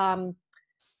were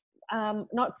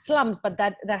not slums, but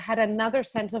that had another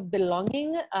sense of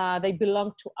belonging. They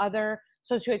belonged to other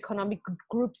socioeconomic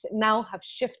groups, now have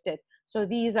shifted. So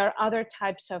these are other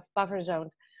types of buffer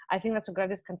zones. I think that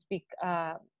Socrates can speak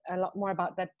a lot more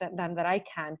about that than that I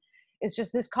can. It's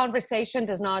just this conversation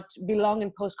does not belong in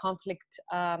post-conflict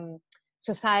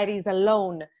societies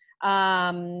alone.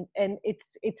 And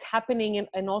it's happening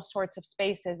in all sorts of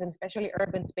spaces, and especially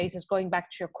urban spaces, going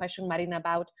back to your question, Marina,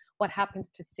 about what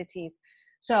happens to cities.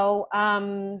 So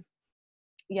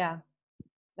yeah,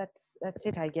 that's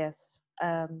it, I guess,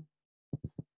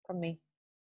 from me.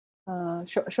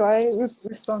 Shall I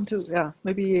respond to, yeah,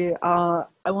 maybe I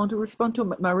want to respond to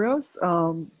Mario's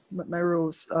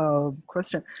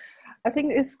question. I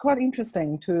think it's quite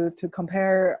interesting to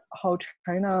compare how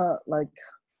China like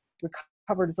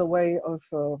recovered the way of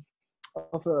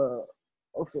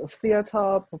a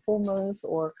theater performance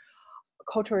or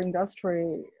culture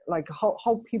industry, like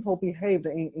how people behave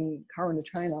in current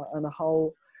China, and how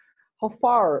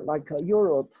far like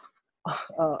Europe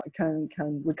can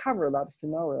recover that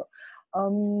scenario.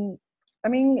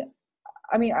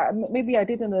 Maybe I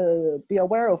didn't be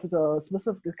aware of the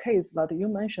specific case that you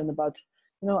mentioned, but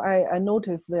you know, I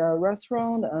noticed their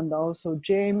restaurant and also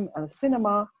gym and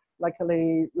cinema, like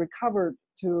they recovered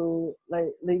to,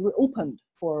 like they reopened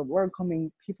for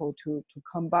welcoming people to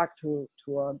come back to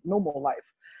a normal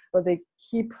life, but they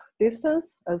keep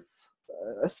distance as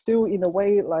still in a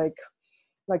way like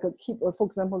keep, for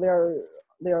example,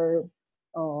 their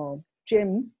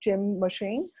gym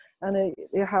machine, and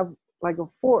they have like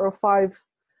 4 or 5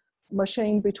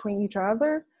 machines between each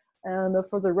other. And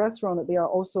for the restaurant, they are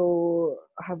also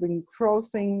having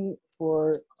crossing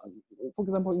for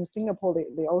example, in Singapore,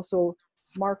 they also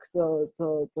mark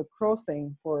the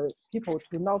crossing for people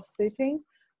to not sitting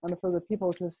and for the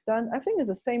people to stand. I think it's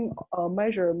the same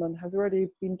measurement has already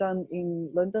been done in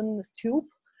London Tube.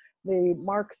 They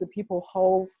mark the people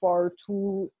how far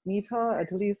 2 meters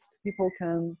at least people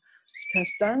can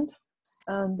stand,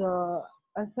 and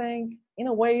I think in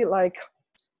a way like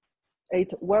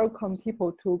it welcome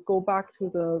people to go back to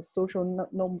the social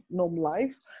norm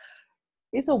life.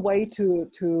 It's a way to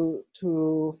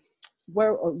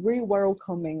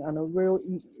re-welcoming and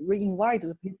re-invite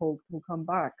the people to come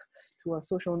back to a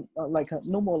social, like a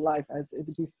normal life as it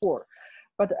before.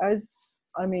 But as,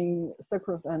 I mean,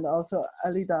 Cyprus and also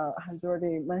Ellada has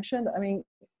already mentioned, I mean,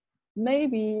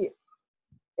 maybe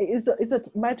it's a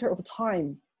matter of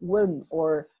time when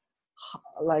or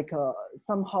like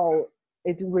somehow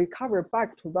it recover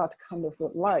back to that kind of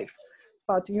life.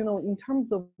 But, you know, in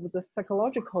terms of the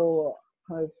psychological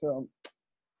kind of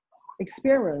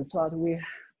experience that we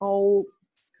all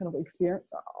kind of experience,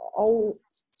 all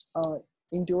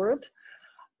endured,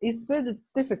 it's very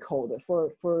difficult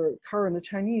for current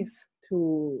Chinese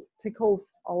to take off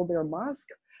all their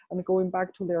masks and going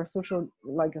back to their social,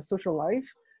 like a social life.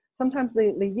 Sometimes they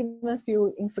even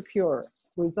feel insecure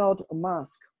without a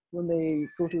mask when they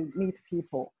go to meet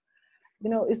people. You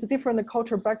know, it's a different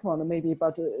cultural background maybe,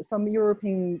 but some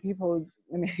European people,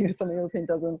 I mean, some European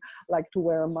doesn't like to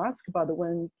wear a mask, but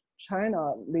when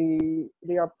China,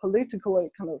 they are politically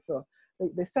kind of,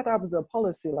 they set up the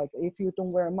policy, like if you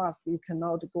don't wear a mask, you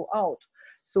cannot go out.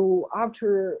 So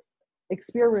after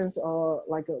experience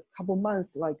like a couple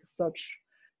months, like such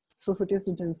social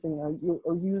distancing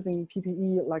or using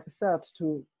PPE like set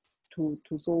to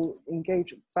go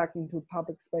engage back into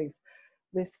public space,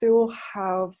 they still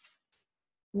have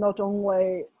not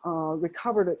only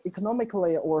recovered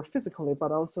economically or physically,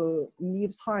 but also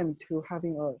need time to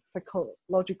having a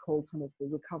psychological kind of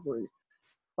recovery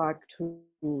back to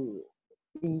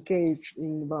engage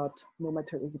in that, no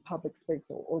matter is a public space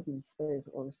or urban space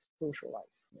or social life.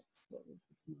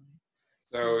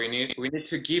 So we need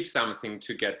to give something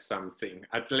to get something,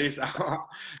 at least.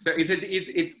 So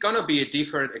it's gonna be a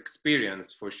different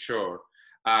experience for sure.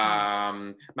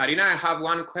 Marina, I have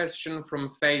one question from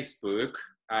Facebook.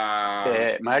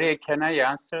 Maria, can I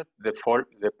answer the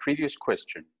previous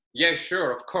question? Yeah,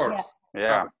 sure, of course.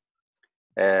 Yeah.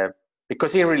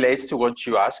 Because it relates to what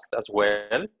you asked as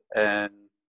well. And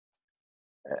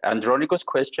Andronico's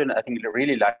question, I think, it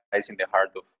really lies in the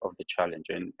heart of the challenge,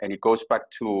 and it goes back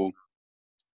to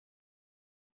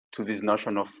this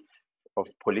notion of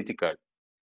political.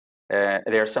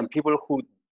 There are some people who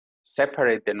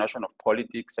separate the notion of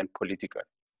politics and political,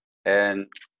 and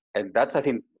that's, I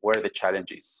think, where the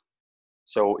challenge is.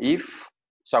 So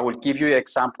I will give you an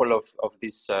example of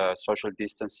this social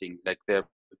distancing. Like the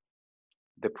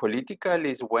political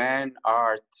is when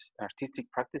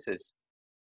artistic practices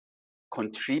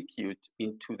contribute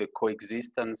into the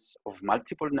coexistence of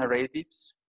multiple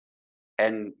narratives,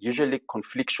 and usually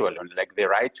conflictual, like the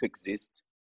right to exist,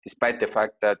 despite the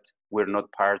fact that we're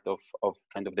not part of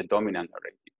kind of the dominant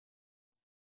narrative,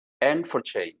 and for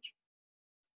change.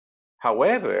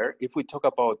 However, if we talk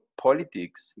about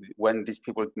politics, when these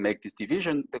people make this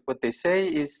division, what they say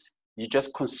is you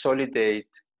just consolidate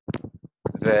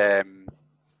the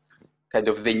kind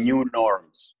of the new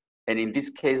norms. And in this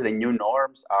case, the new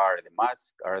norms are the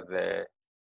mask, are the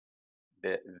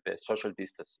social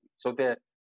distancing. So the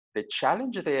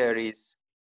challenge there is,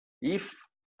 if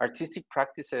artistic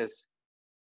practices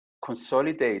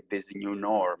consolidate these new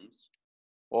norms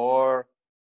or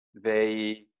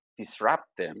they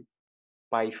disrupt them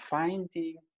by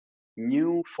finding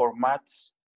new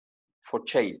formats for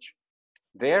change.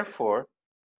 Therefore,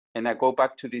 and I go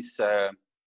back to this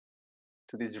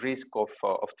risk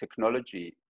of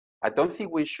technology, I don't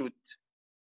think we should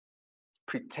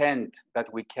pretend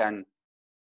that we can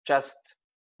just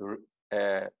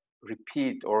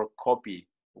repeat or copy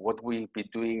what we'll be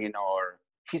doing in our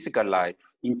physical life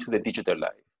into the digital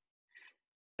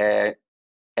life.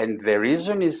 And the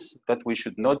reason is that we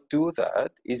should not do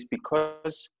that is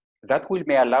because that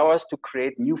may allow us to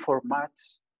create new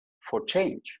formats for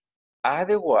change.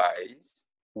 Otherwise,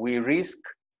 we risk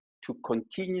to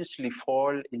continuously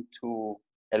fall into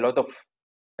a lot of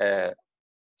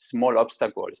small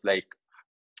obstacles, like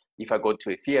if I go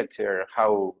to a theater,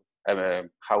 how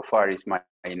far is my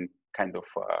kind of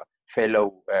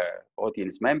fellow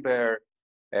audience member?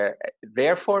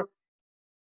 Therefore,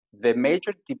 the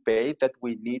major debate that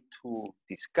we need to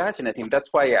discuss, and I think that's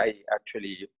why I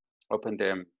actually opened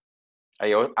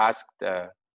I asked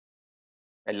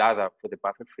Ellada for the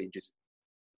buffer fringes,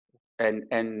 and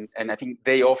I think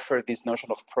they offer this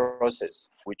notion of process,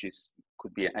 which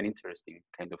could be an interesting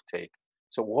kind of take.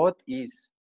 So what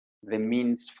is the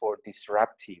means for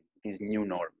disrupting these new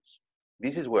norms.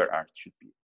 This is where art should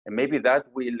be. And maybe that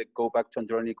will go back to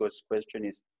Andronico's question,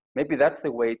 is maybe that's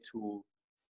the way to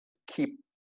keep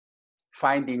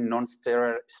finding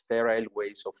non-sterile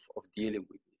ways of dealing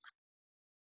with this.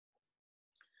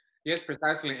 Yes,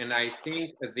 precisely. And I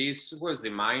think that this was the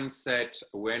mindset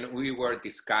when we were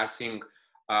discussing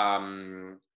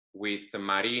with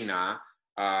Marina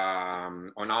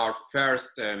on our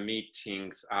first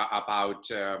meetings about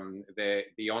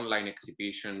the online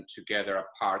exhibition Together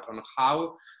Apart, on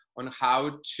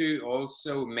how to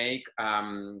also make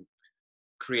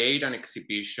create an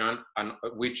exhibition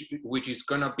which is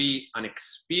going to be an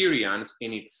experience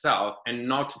in itself and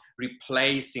not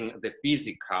replacing the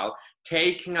physical,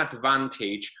 taking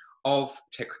advantage of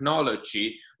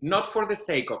technology, not for the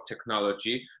sake of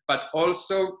technology, but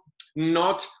also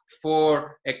not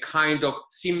for a kind of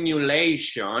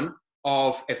simulation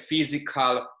of a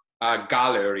physical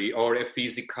gallery or a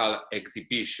physical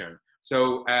exhibition.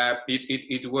 So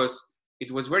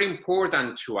it was very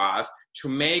important to us to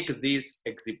make this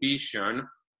exhibition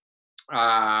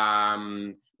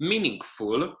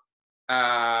meaningful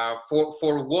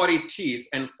for what it is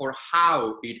and for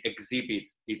how it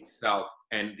exhibits itself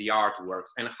and the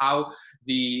artworks, and how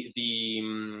the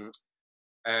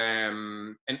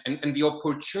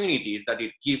opportunities that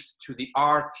it gives to the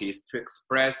artists to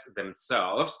express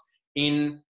themselves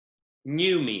in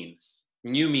new means,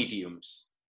 new mediums.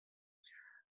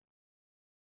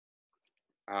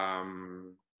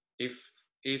 If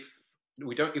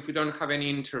we don't have any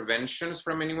interventions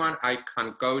from anyone, I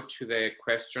can go to the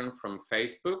question from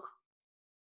Facebook.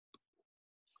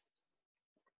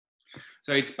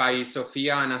 So it's by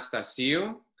Sofia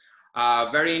Anastasiou.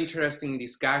 Very interesting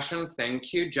discussion.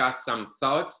 Thank you. Just some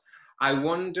thoughts. I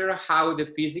wonder how the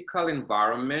physical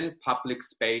environment, public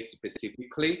space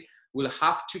specifically, will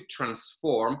have to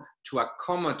transform to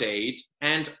accommodate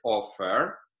and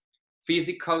offer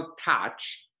physical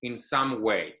touch in some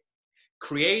way,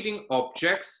 creating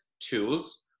objects,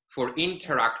 tools for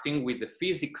interacting with the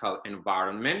physical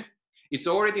environment. It's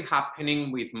already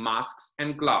happening with masks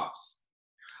and gloves.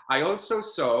 I also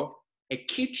saw a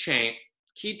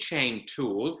keychain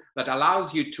tool that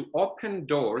allows you to open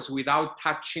doors without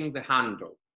touching the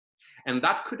handle. And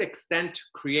that could extend to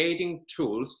creating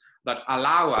tools that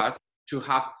allow us to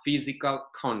have physical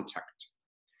contact.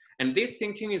 And this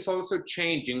thinking is also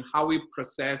changing how we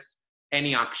process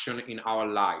any action in our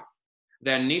life.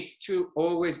 There needs to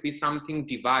always be something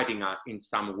dividing us in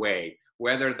some way,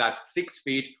 whether that's 6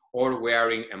 feet or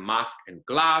wearing a mask and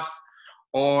gloves,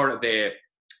 or the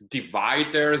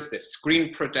dividers, the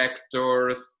screen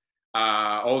protectors,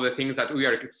 all the things that we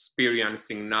are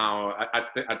experiencing now.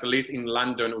 At least in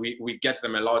London, we get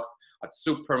them a lot at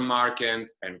supermarkets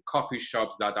and coffee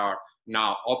shops that are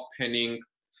now opening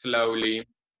slowly.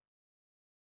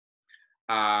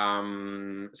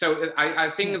 So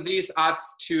I think this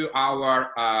adds to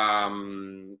our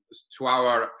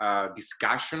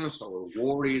discussions or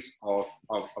worries of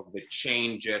the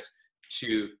changes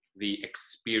to the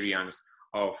experience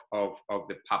of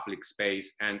the public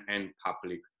space and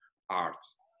public art.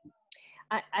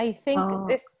 I think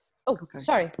this. Oh, okay.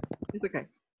 Sorry. It's okay.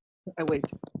 I wait.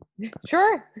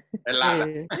 Sure.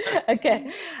 Ellada.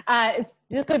 Okay. It's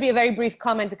just going to be a very brief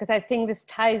comment because I think this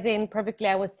ties in perfectly.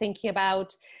 I was thinking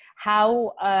about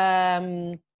how,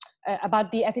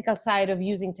 about the ethical side of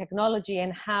using technology,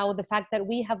 and how the fact that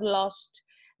we have lost,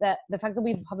 the fact that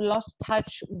we have lost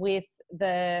touch with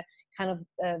the kind of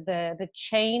the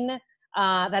chain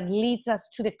that leads us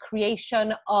to the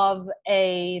creation of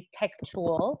a tech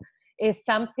tool is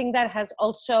something that has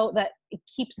also, that it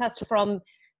keeps us from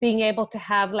being able to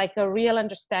have like a real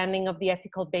understanding of the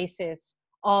ethical basis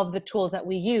of the tools that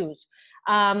we use.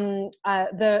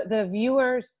 The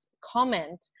viewers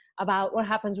comment about what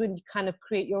happens when you kind of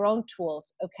create your own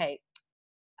tools. Okay,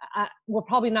 we're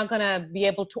probably not going to be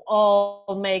able to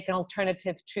all make an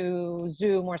alternative to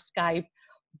Zoom or Skype,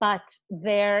 but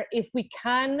if we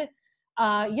can,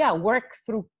 work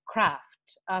through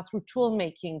craft, through tool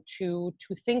making, to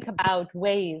think about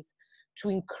ways to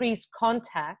increase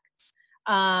contacts.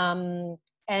 And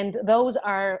those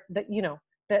are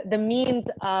the means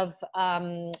of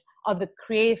the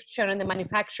creation and the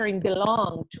manufacturing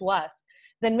belong to us.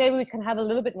 Then maybe we can have a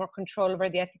little bit more control over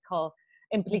the ethical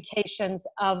implications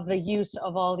of the use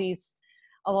of all these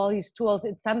tools.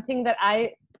 It's something that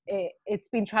it's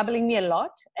been troubling me a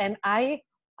lot, and I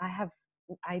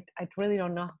really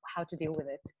don't know how to deal with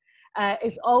it.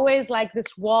 It's always like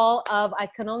this wall of, I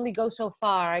can only go so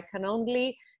far. I can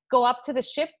only go up to the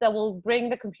ship that will bring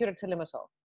the computer to Limassol.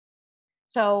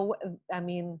 So, I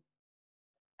mean,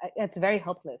 it's very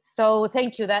helpless. So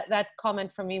thank you. That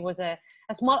comment for me was a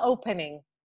a small opening,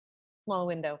 small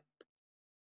window.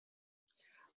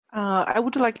 I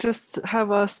would like just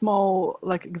have a small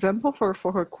example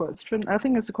for her question. I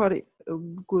think it's quite a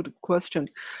good question,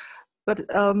 but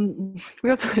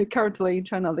because currently in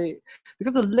China,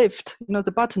 because the lift,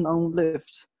 the button on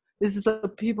lift, this is a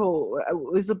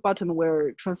button where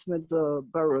it transmits the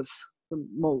virus the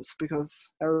most, because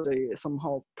everybody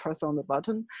somehow press on the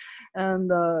button,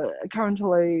 and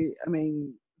currently, I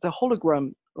mean, the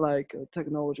hologram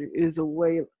technology is a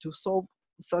way to solve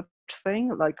such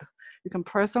thing. Like, you can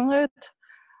press on it,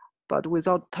 but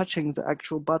without touching the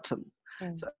actual button.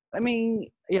 So I mean,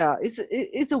 yeah,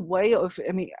 it's a way of.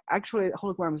 I mean, actually,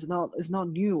 hologram is not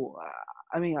new.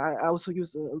 I mean, I also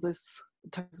use this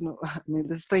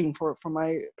this thing for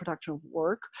my production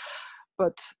work,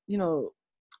 but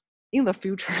in the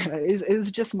future,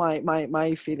 it's just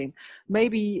my feeling.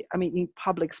 Maybe, I mean, in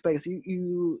public space,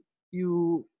 you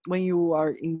when you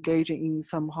are engaging in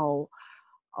somehow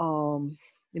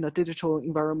digital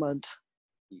environment,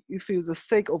 you feel the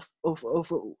sake of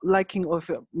lacking of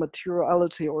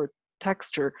materiality or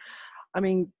texture. I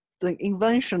mean, the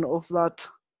invention of that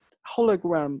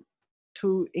hologram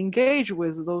to engage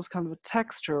with those kind of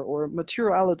texture or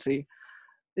materiality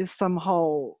is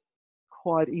somehow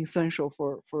quite essential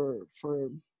for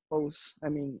both, I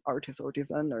mean, artist or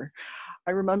designer.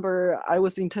 I remember I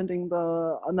was attending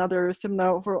another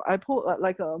seminar for Apple,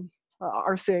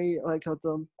 RCA,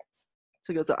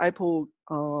 the Apple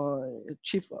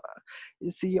chief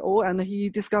CEO, and he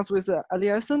discussed with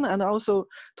Eliason, and also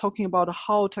talking about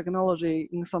how technology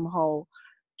in somehow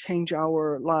change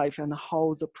our life and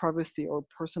how the privacy or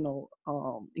personal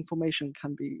information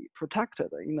can be protected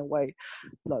in a way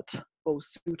that both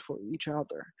suit for each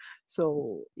other.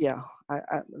 So yeah,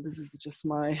 this is just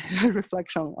my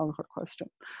reflection on her question.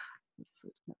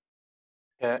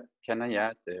 Can I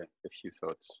add a few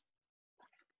thoughts?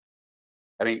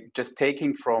 I mean, just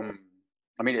taking from,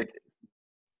 I mean,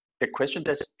 the question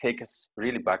does take us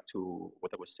really back to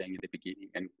what I was saying in the beginning,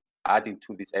 and adding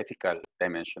to this ethical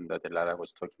dimension that Ellada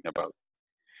was talking about.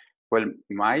 Well,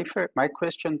 my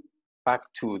question back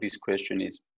to this question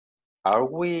is, are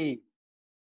we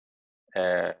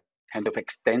kind of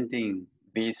extending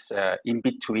this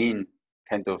in-between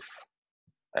kind of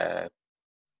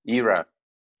era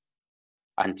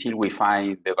until we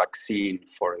find the vaccine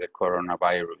for the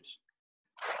coronavirus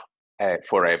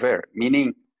forever?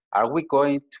 Meaning, are we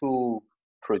going to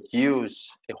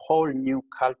produce a whole new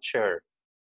culture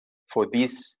for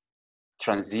this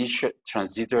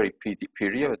transitory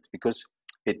period? Because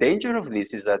the danger of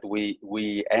this is that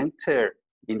we enter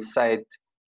inside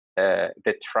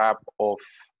the trap of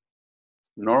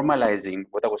normalizing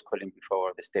what I was calling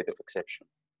before the state of exception.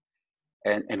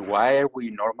 And why are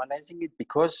we normalizing it?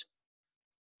 Because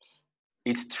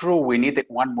it's true, we need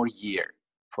 1 more year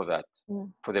for that,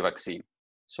 for the vaccine.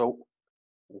 So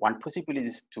one possibility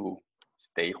is to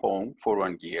stay home for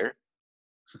 1 year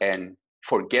and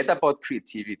forget about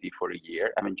creativity for a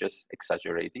year. I mean, just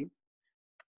exaggerating.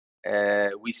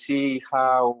 We see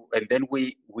how, and then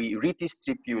we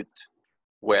redistribute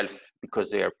wealth, because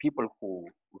there are people who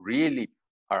really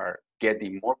are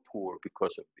getting more poor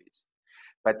because of this.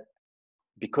 But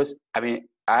because, I mean,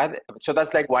 so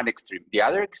that's like one extreme. The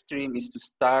other extreme is to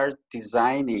start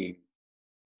designing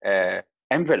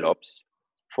envelopes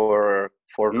for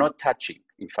not touching,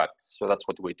 in fact. So that's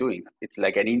what we're doing. It's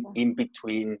like an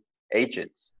in-between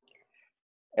agents.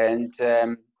 And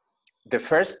the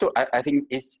first two, I think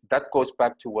that goes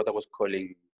back to what I was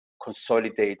calling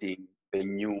consolidating the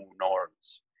new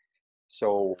norms.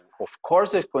 So of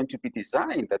course there's going to be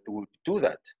design that will do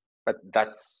that, but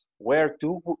that's where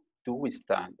do we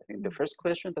stand? I think the first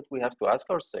question that we have to ask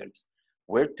ourselves,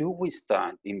 where do we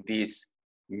stand in this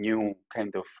new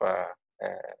kind of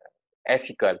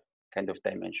ethical kind of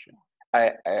dimension?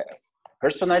 I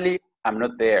personally, I'm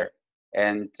not there.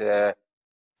 And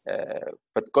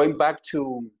but going back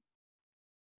to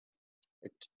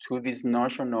this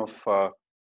notion of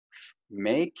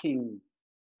making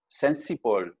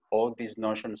sensible all these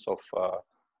notions of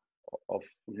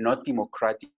not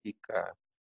democratic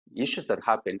issues that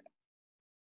happen,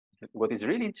 what is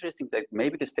really interesting is that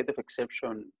maybe the state of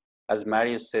exception, as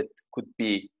Mario said, could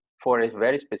be for a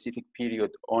very specific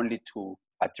period only to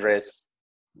address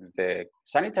the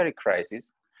sanitary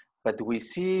crisis, but we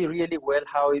see really well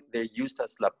how they're used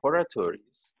as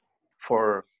laboratories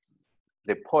for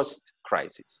the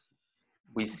post-crisis.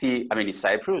 We see, I mean, in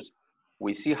Cyprus,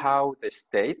 we see how the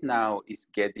state now is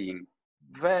getting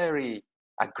very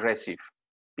aggressive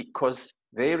because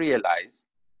they realize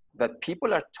that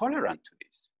people are tolerant to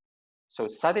this. So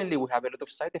suddenly we have a lot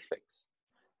of side effects.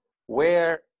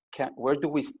 Where do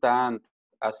we stand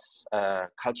as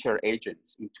cultural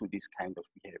agents into this kind of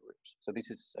behaviors. So this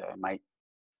is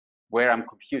where I'm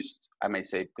confused, I may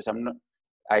say, because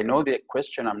I know the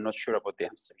question, I'm not sure about the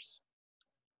answers.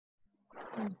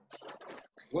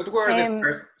 What were the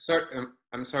first,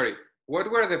 I'm sorry, what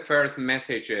were the first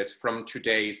messages from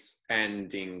today's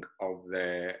ending of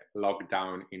the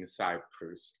lockdown in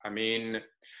Cyprus? I mean,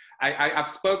 I've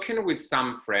spoken with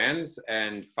some friends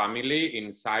and family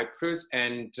in Cyprus,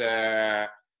 and I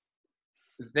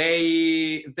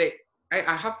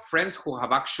have friends who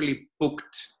have actually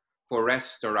booked for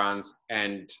restaurants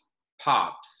and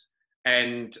pubs,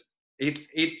 and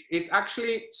it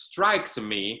actually strikes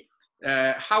me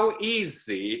how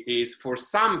easy it is for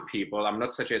some people, I'm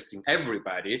not suggesting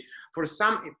everybody, for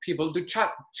some people to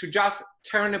just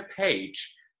turn a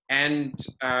page and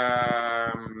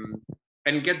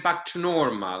get back to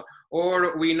normal.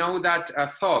 Or we know that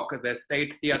THOC, the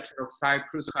State Theatre of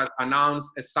Cyprus, has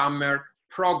announced a summer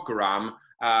program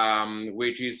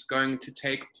which is going to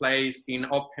take place in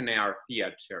open-air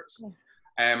theatres.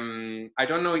 I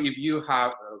don't know if you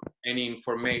have any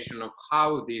information of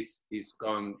how this is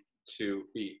going to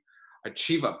be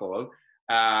achievable,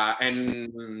 and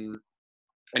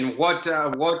what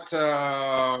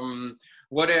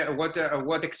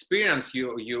experience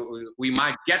we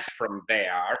might get from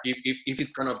there if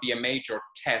it's going to be a major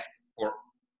test for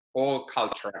all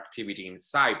cultural activity in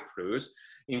Cyprus,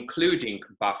 including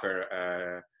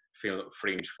Buffer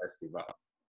Fringe Festival.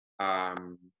 I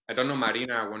don't know,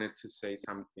 Marina, I wanted to say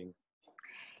something.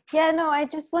 Yeah, no, I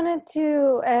just wanted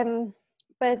to,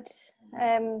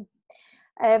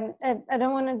 I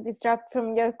don't want to disrupt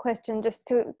from your question, just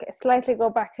to slightly go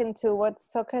back into what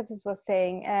Socrates was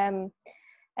saying,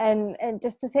 and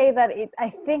just to say that I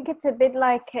think it's a bit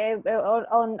like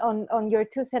on your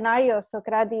two scenarios,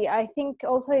 Socrates. I think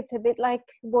also it's a bit like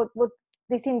what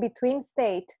this in between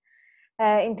state.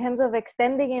 In terms of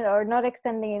extending it or not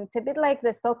extending it, it's a bit like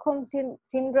the Stockholm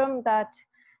syndrome, that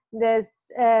there's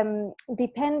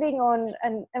depending on,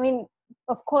 and I mean,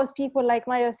 of course, people like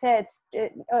Mario said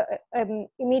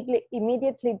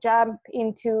immediately jump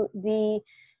into the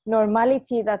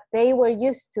normality that they were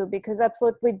used to, because that's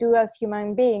what we do as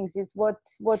human beings, is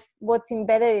what's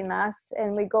embedded in us,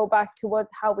 and we go back to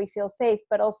how we feel safe.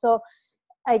 But also,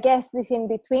 I guess this in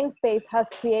between space has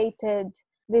created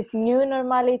this new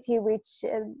normality, which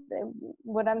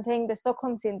what I'm saying, the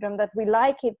Stockholm syndrome, that we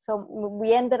like it, so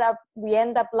we end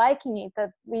up liking it,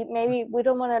 that we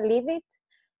don't want to leave it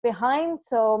behind.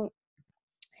 So,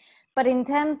 but in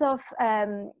terms of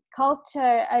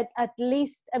culture, at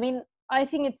least, I mean, I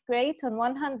think it's great on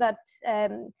one hand that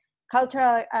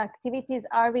cultural activities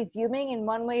are resuming in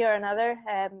one way or another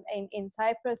in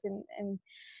Cyprus,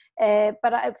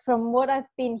 but from what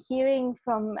I've been hearing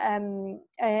from,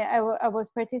 I was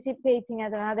participating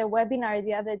at another webinar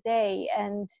the other day,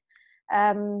 and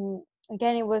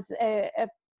again, it was the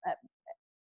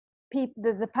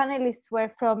panelists were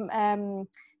from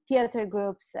theater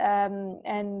groups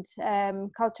and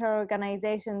cultural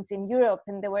organizations in Europe,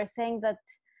 and they were saying that,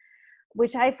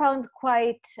 which I found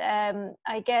quite,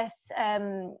 I guess,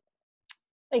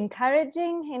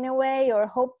 encouraging in a way, or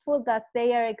hopeful, that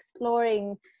they are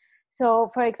exploring. So,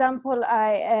 for example,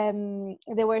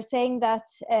 they were saying that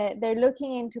they're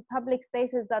looking into public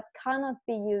spaces that cannot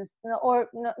be used, or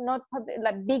not public,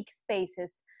 like big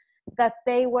spaces that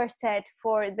they were set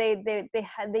for. They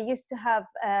used to have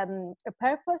a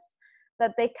purpose,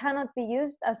 that they cannot be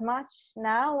used as much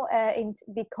now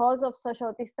because of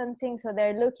social distancing. So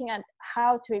they're looking at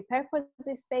how to repurpose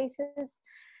these spaces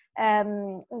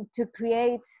to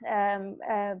create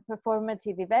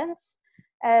performative events.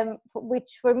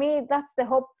 Which for me, that's the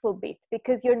hopeful bit,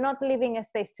 because you're not leaving a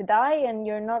space to die, and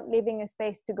you're not leaving a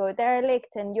space to go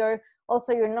derelict, and you're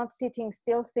not sitting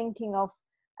still thinking of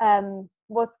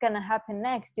what's going to happen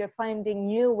next. You're finding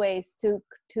new ways to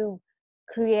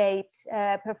create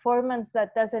performance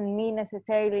that doesn't mean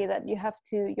necessarily that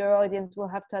your audience will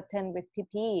have to attend with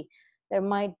PPE. There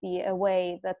might be a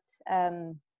way that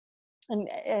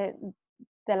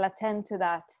they'll attend to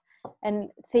that. And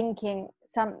thinking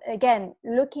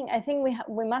looking, I think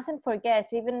we mustn't forget,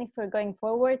 even if we're going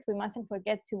forward, we mustn't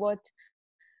forget to what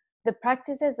the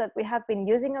practices that we have been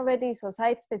using already. So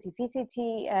site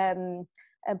specificity,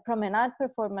 promenade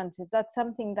performances, that's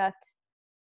something that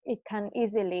it can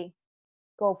easily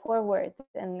go forward,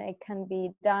 and it can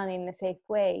be done in a safe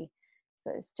way.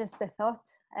 So it's just a thought.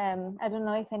 I don't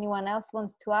know if anyone else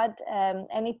wants to add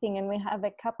anything, and we have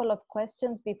a couple of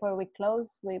questions before we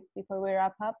close, before we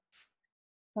wrap up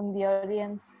from the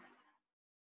audience.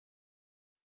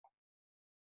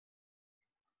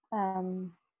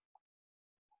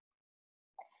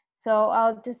 So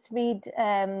I'll just read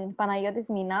Panagiotis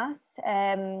Minas.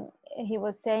 He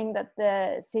was saying that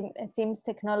the Sims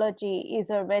technology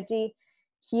is already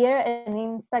here, and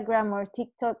Instagram or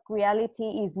TikTok reality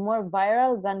is more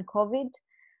viral than COVID.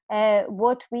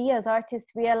 What we as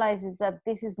artists realize is that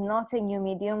this is not a new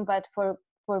medium, but for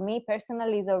me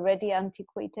personally is already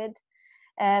antiquated.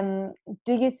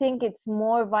 Do you think it's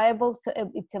more viable? So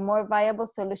it's a more viable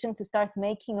solution to start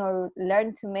making or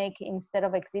learn to make instead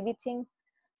of exhibiting?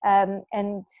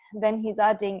 And then he's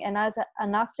adding, and as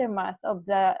an aftermath of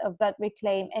that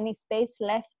reclaim, any space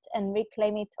left and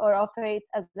reclaim it or offer it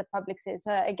as the public says.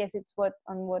 So I guess it's what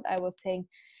I was saying.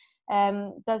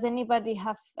 Does anybody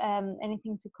have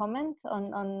anything to comment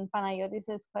on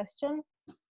Panagiotis' question?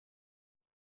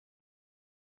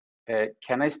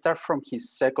 Can I start from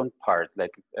his second part,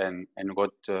 like and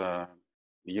what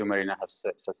you, Marina, have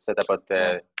said about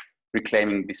the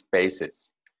reclaiming the spaces?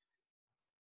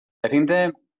 I think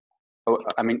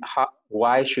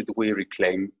why should we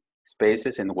reclaim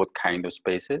spaces and what kind of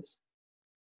spaces?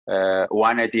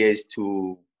 One idea is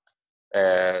to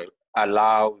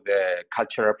allow the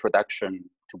cultural production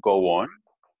to go on.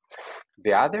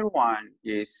 The other one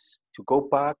is to go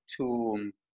back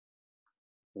to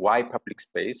why public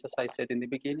space, as I said in the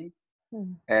beginning,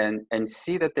 and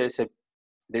see that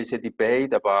there's a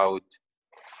debate about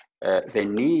the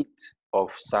need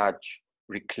of such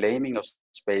reclaiming of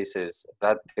spaces,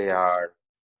 that they are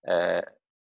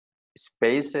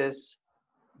spaces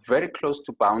very close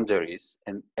to boundaries,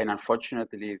 and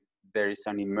unfortunately there is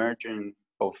an emergence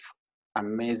of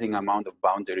amazing amount of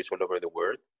boundaries all over the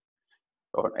world,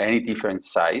 or any different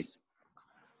size,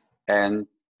 and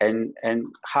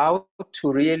how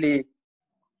to really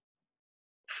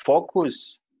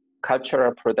focus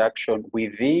cultural production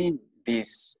within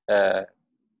these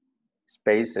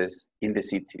spaces in the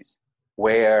cities,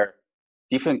 where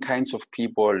different kinds of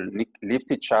people live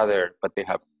to each other, but they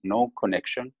have no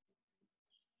connection.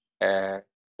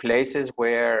 Places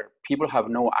where people have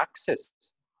no access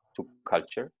to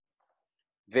culture.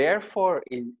 Therefore,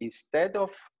 instead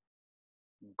of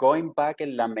going back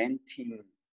and lamenting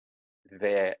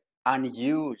the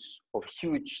unuse of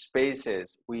huge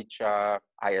spaces, which are,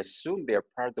 I assume they're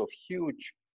part of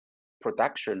huge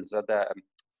productions that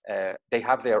they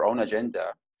have their own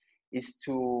agenda, is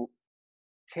to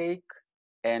take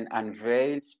and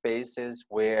unveil spaces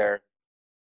where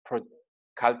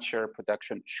culture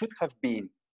production should have been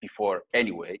before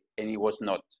anyway, and it was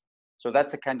not. So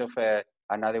that's a kind of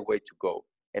another way to go.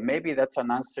 And maybe that's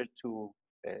an answer to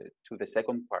the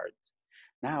second part.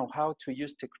 Now, how to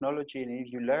use technology, and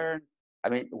if you learn,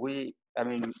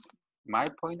 my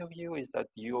point of view is that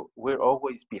we're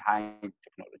always behind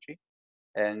technology,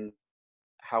 and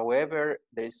however,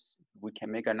 we can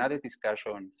make another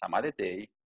discussion some other day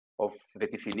of the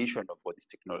definition of what is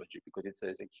technology, because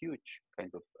there's a huge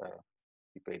kind of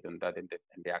debate on that and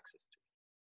the access to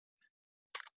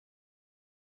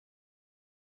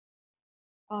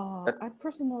it. I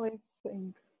personally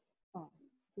think,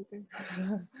 okay.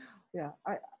 Yeah,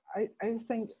 I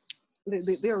think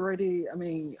they already,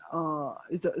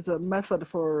 it's a method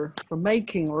for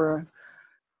making, or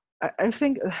I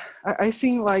think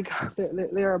like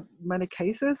there are many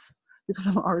cases, because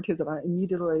I'm an artist and I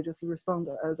immediately just respond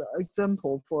as an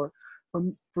example for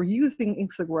using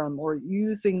Instagram or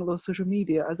using those social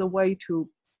media as a way to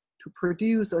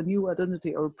produce a new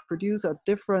identity or produce a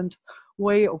different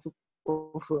way of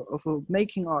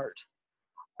making art.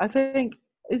 I think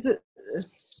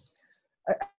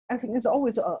I think it's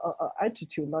always a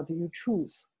attitude that you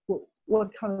choose.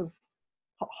 What kind of,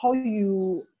 how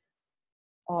you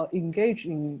engage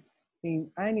in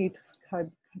any type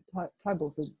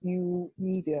of a new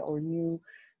media or new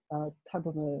type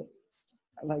of a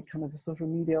social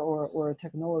media or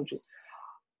technology.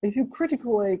 If you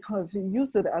critically kind of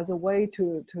use it as a way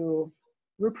to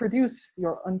reproduce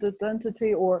your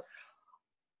identity, or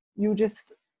you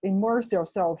just immerse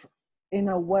yourself in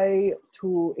a way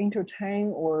to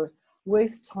entertain or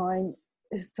waste time,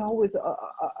 it's always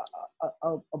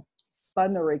a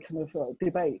binary kind of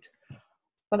debate.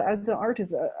 But as an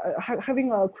artist,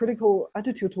 having a critical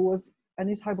attitude towards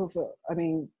any type of,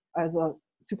 as a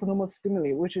supernormal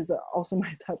stimuli, which is also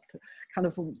my type, kind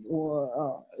of,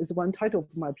 is one title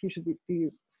of my PhD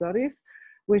studies,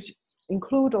 which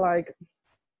include like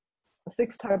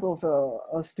 6 type of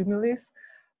stimulus,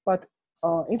 but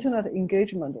internet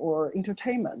engagement or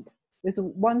entertainment is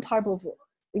one type of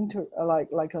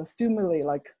like a stimuli,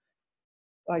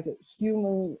 like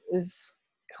human is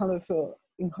kind of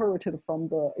inherited from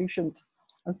the ancient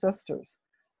ancestors.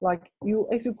 Like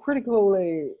if you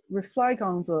critically reflect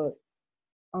on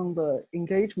the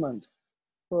engagement,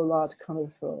 for that kind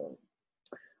of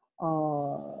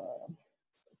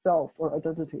self or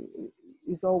identity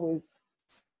is always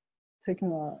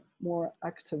taking a more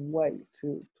active way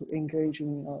to engage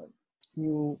in a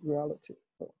new reality.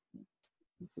 So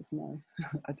this is my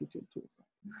attitude to it.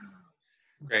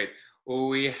 Great.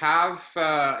 We have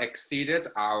exceeded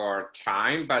our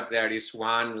time, but there is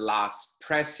one last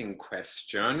pressing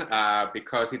question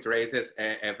because it raises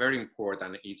a very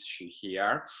important issue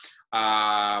here.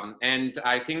 And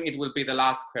I think it will be the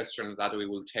last question that we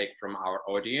will take from our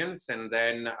audience. And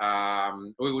then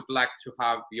we would like to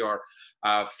have your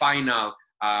final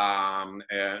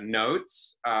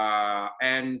notes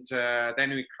and then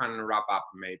we can wrap up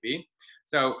maybe.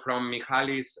 So from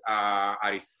Michalis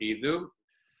Aristidou,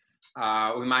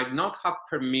 we might not have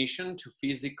permission to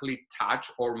physically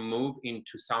touch or move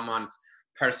into someone's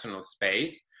personal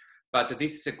space, but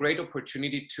this is a great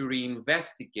opportunity to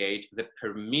reinvestigate the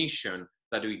permission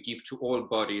that we give to all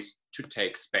bodies to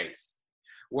take space.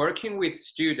 Working with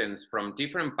students from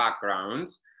different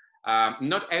backgrounds,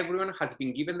 not everyone has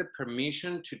been given the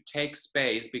permission to take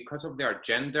space because of their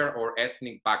gender or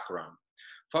ethnic background.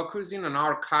 Focusing on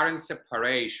our current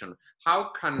separation,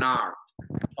 how can art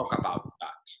talk about that?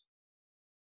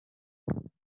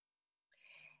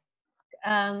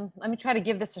 Let me try to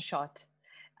give this a shot.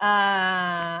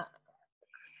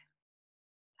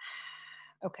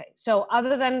 Okay, so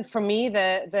other than for me,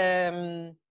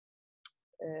 the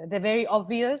very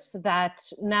obvious that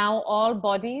now all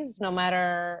bodies, no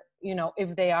matter, you know,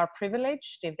 if they are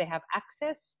privileged, if they have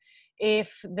access,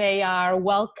 if they are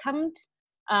welcomed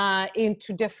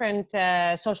into different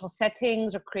social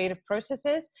settings or creative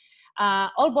processes,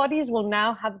 all bodies will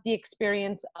now have the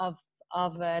experience of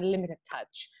limited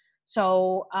touch.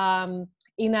 So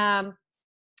in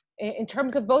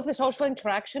terms of both the social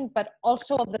interaction, but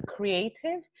also of the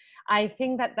creative, I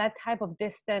think that type of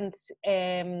distance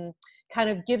kind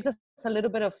of gives us a little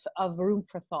bit of room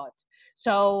for thought.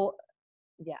 So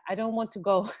yeah, I don't want to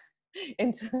go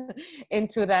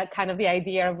into that kind of the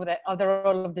idea of the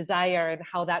role of desire and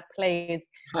how that plays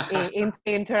into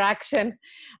the interaction,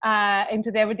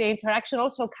 into the everyday interaction,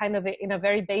 also kind of in a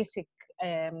very basic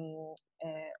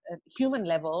human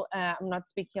level. I'm not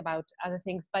speaking about other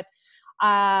things, but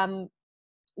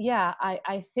yeah,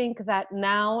 I think that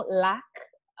now lack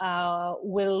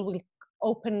will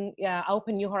open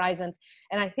new horizons.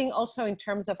 And I think also in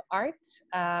terms of art,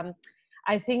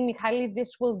 I think, Mikhaili,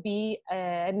 this will be,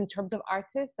 in terms of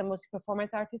artists and mostly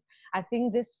performance artists, I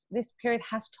think this period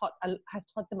has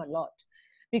taught them a lot.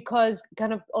 Because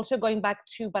kind of also going back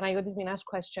to Panagiotis Mina's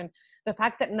question, the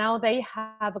fact that now they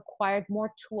have acquired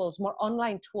more tools, more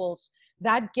online tools,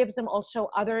 that gives them also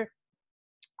other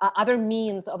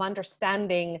means of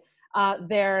understanding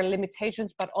their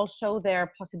limitations, but also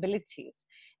their possibilities.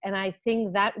 And I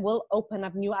think that will open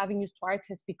up new avenues to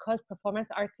artists, because performance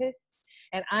artists,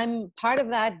 and I'm part of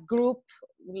that group,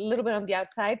 a little bit on the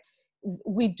outside,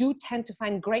 we do tend to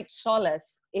find great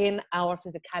solace in our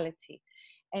physicality.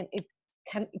 And it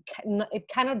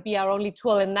cannot be our only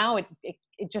tool, and now it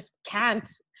just can't,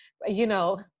 you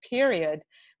know, period.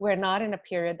 We're not in a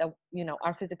period that, you know,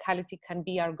 our physicality can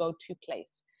be our go-to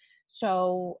place.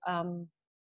 So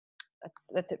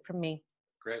that's it from me.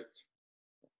 Great.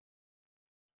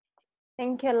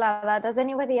 Thank you, Ellada. Does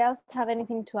anybody else have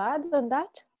anything to add on that?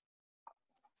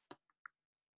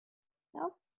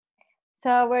 No?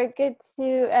 So we're good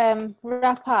to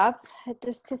wrap up.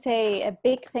 Just to say a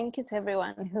big thank you to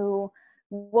everyone who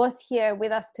was here with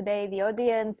us today, the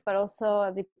audience, but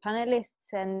also the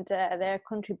panelists and their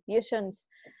contributions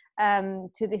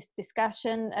to this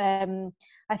discussion.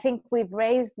 I think we've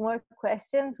raised more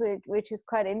questions, which is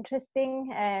quite interesting,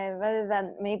 rather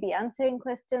than maybe answering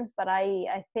questions, but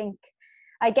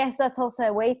I guess that's also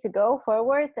a way to go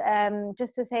forward.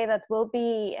 Just to say that we'll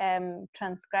be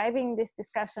transcribing this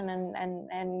discussion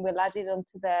and we'll add it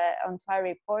onto our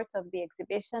report of the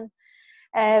exhibition.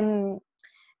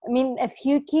 I mean, a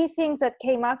few key things that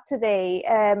came up today.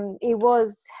 It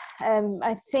was,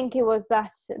 I think it was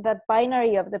that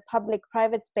binary of the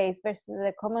public-private space versus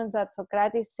the commons that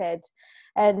Socrates said,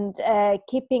 and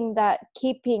keeping,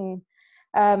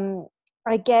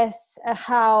 I guess,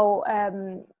 how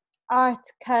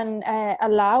art can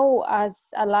allow us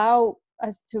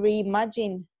to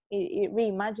reimagine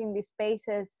these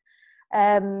spaces.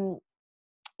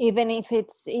 Even if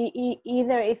it's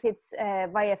either if it's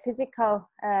via physical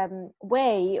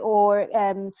way, or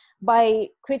by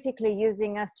critically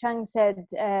using, as Chang said,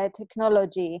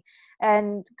 technology,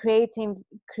 and creating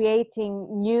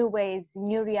new ways,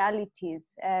 new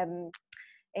realities.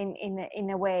 in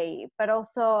a way. But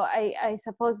also I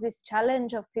suppose this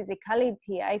challenge of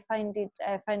physicality, I find it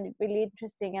really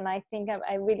interesting, and I think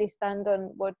I really stand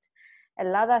on what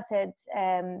Ellada said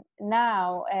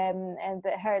now, and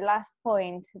her last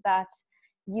point, that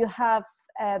you have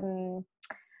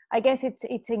I guess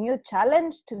it's a new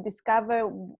challenge to discover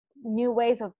new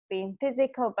ways of being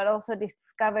physical, but also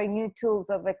discover new tools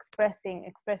of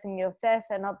expressing yourself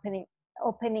and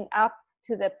opening up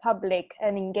to the public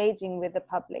and engaging with the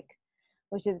public,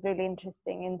 which is really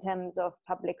interesting in terms of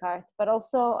public art. But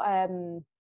also,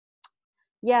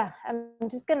 yeah, I'm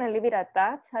just going to leave it at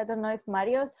that. I don't know if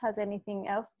Marios has anything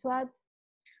else to add.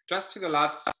 Just to the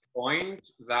last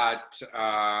point, that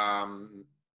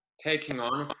taking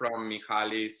on from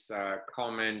Michali's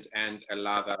comment and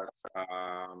Ellada's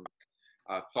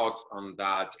thoughts on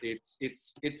that,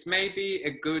 it's maybe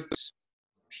a good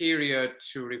period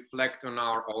to reflect on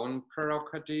our own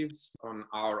prerogatives, on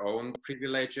our own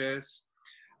privileges,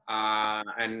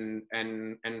 and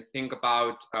think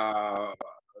about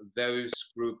those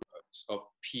groups of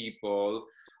people.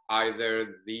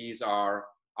 Either these are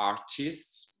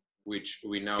artists, which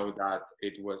we know that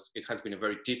it has been a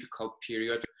very difficult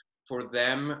period for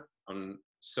them on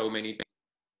so many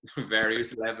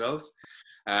various levels,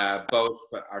 both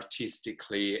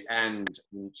artistically and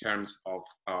in terms of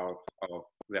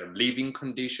their living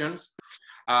conditions,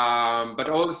 but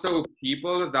also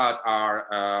people that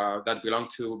are that belong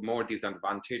to more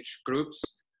disadvantaged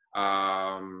groups.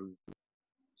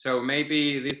 So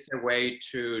maybe this is a way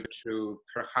to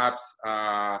perhaps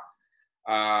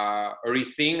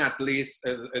rethink at least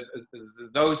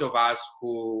those of us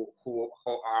who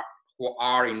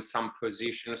are in some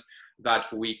positions, that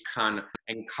we can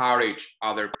encourage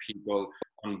other people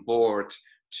on board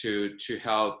to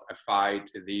help fight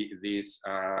these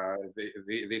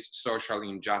social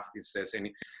injustices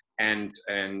and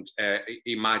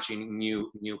imagine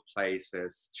new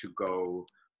places to go.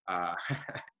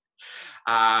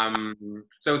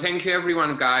 So thank you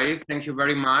everyone, guys. Thank you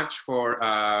very much for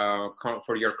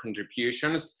your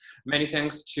contributions. Many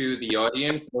thanks to the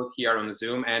audience, both here on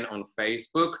Zoom and on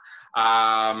Facebook.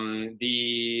 Our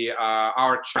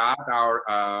chat, our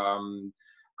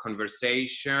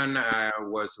conversation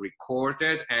was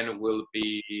recorded and will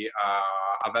be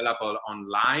available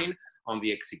online on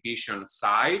the exhibition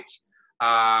site.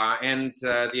 And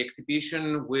the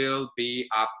exhibition will be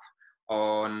up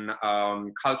on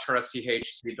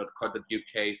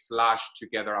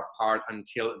culturalchc.co.uk/togetherapart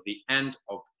until the end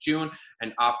of June.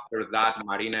 And after that,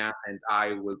 Marina and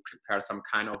I will prepare some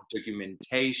kind of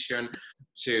documentation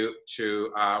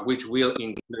which will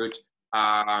include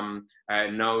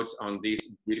notes on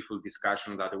this beautiful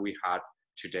discussion that we had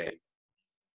today.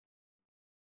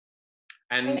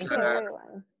 And thank you,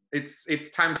 everyone. It's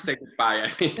time to say goodbye, I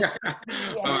think. Yeah.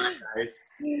 Bye, guys.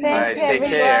 Take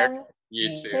care.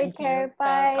 You too. Take care.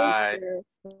 Bye.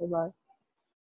 Bye. Bye.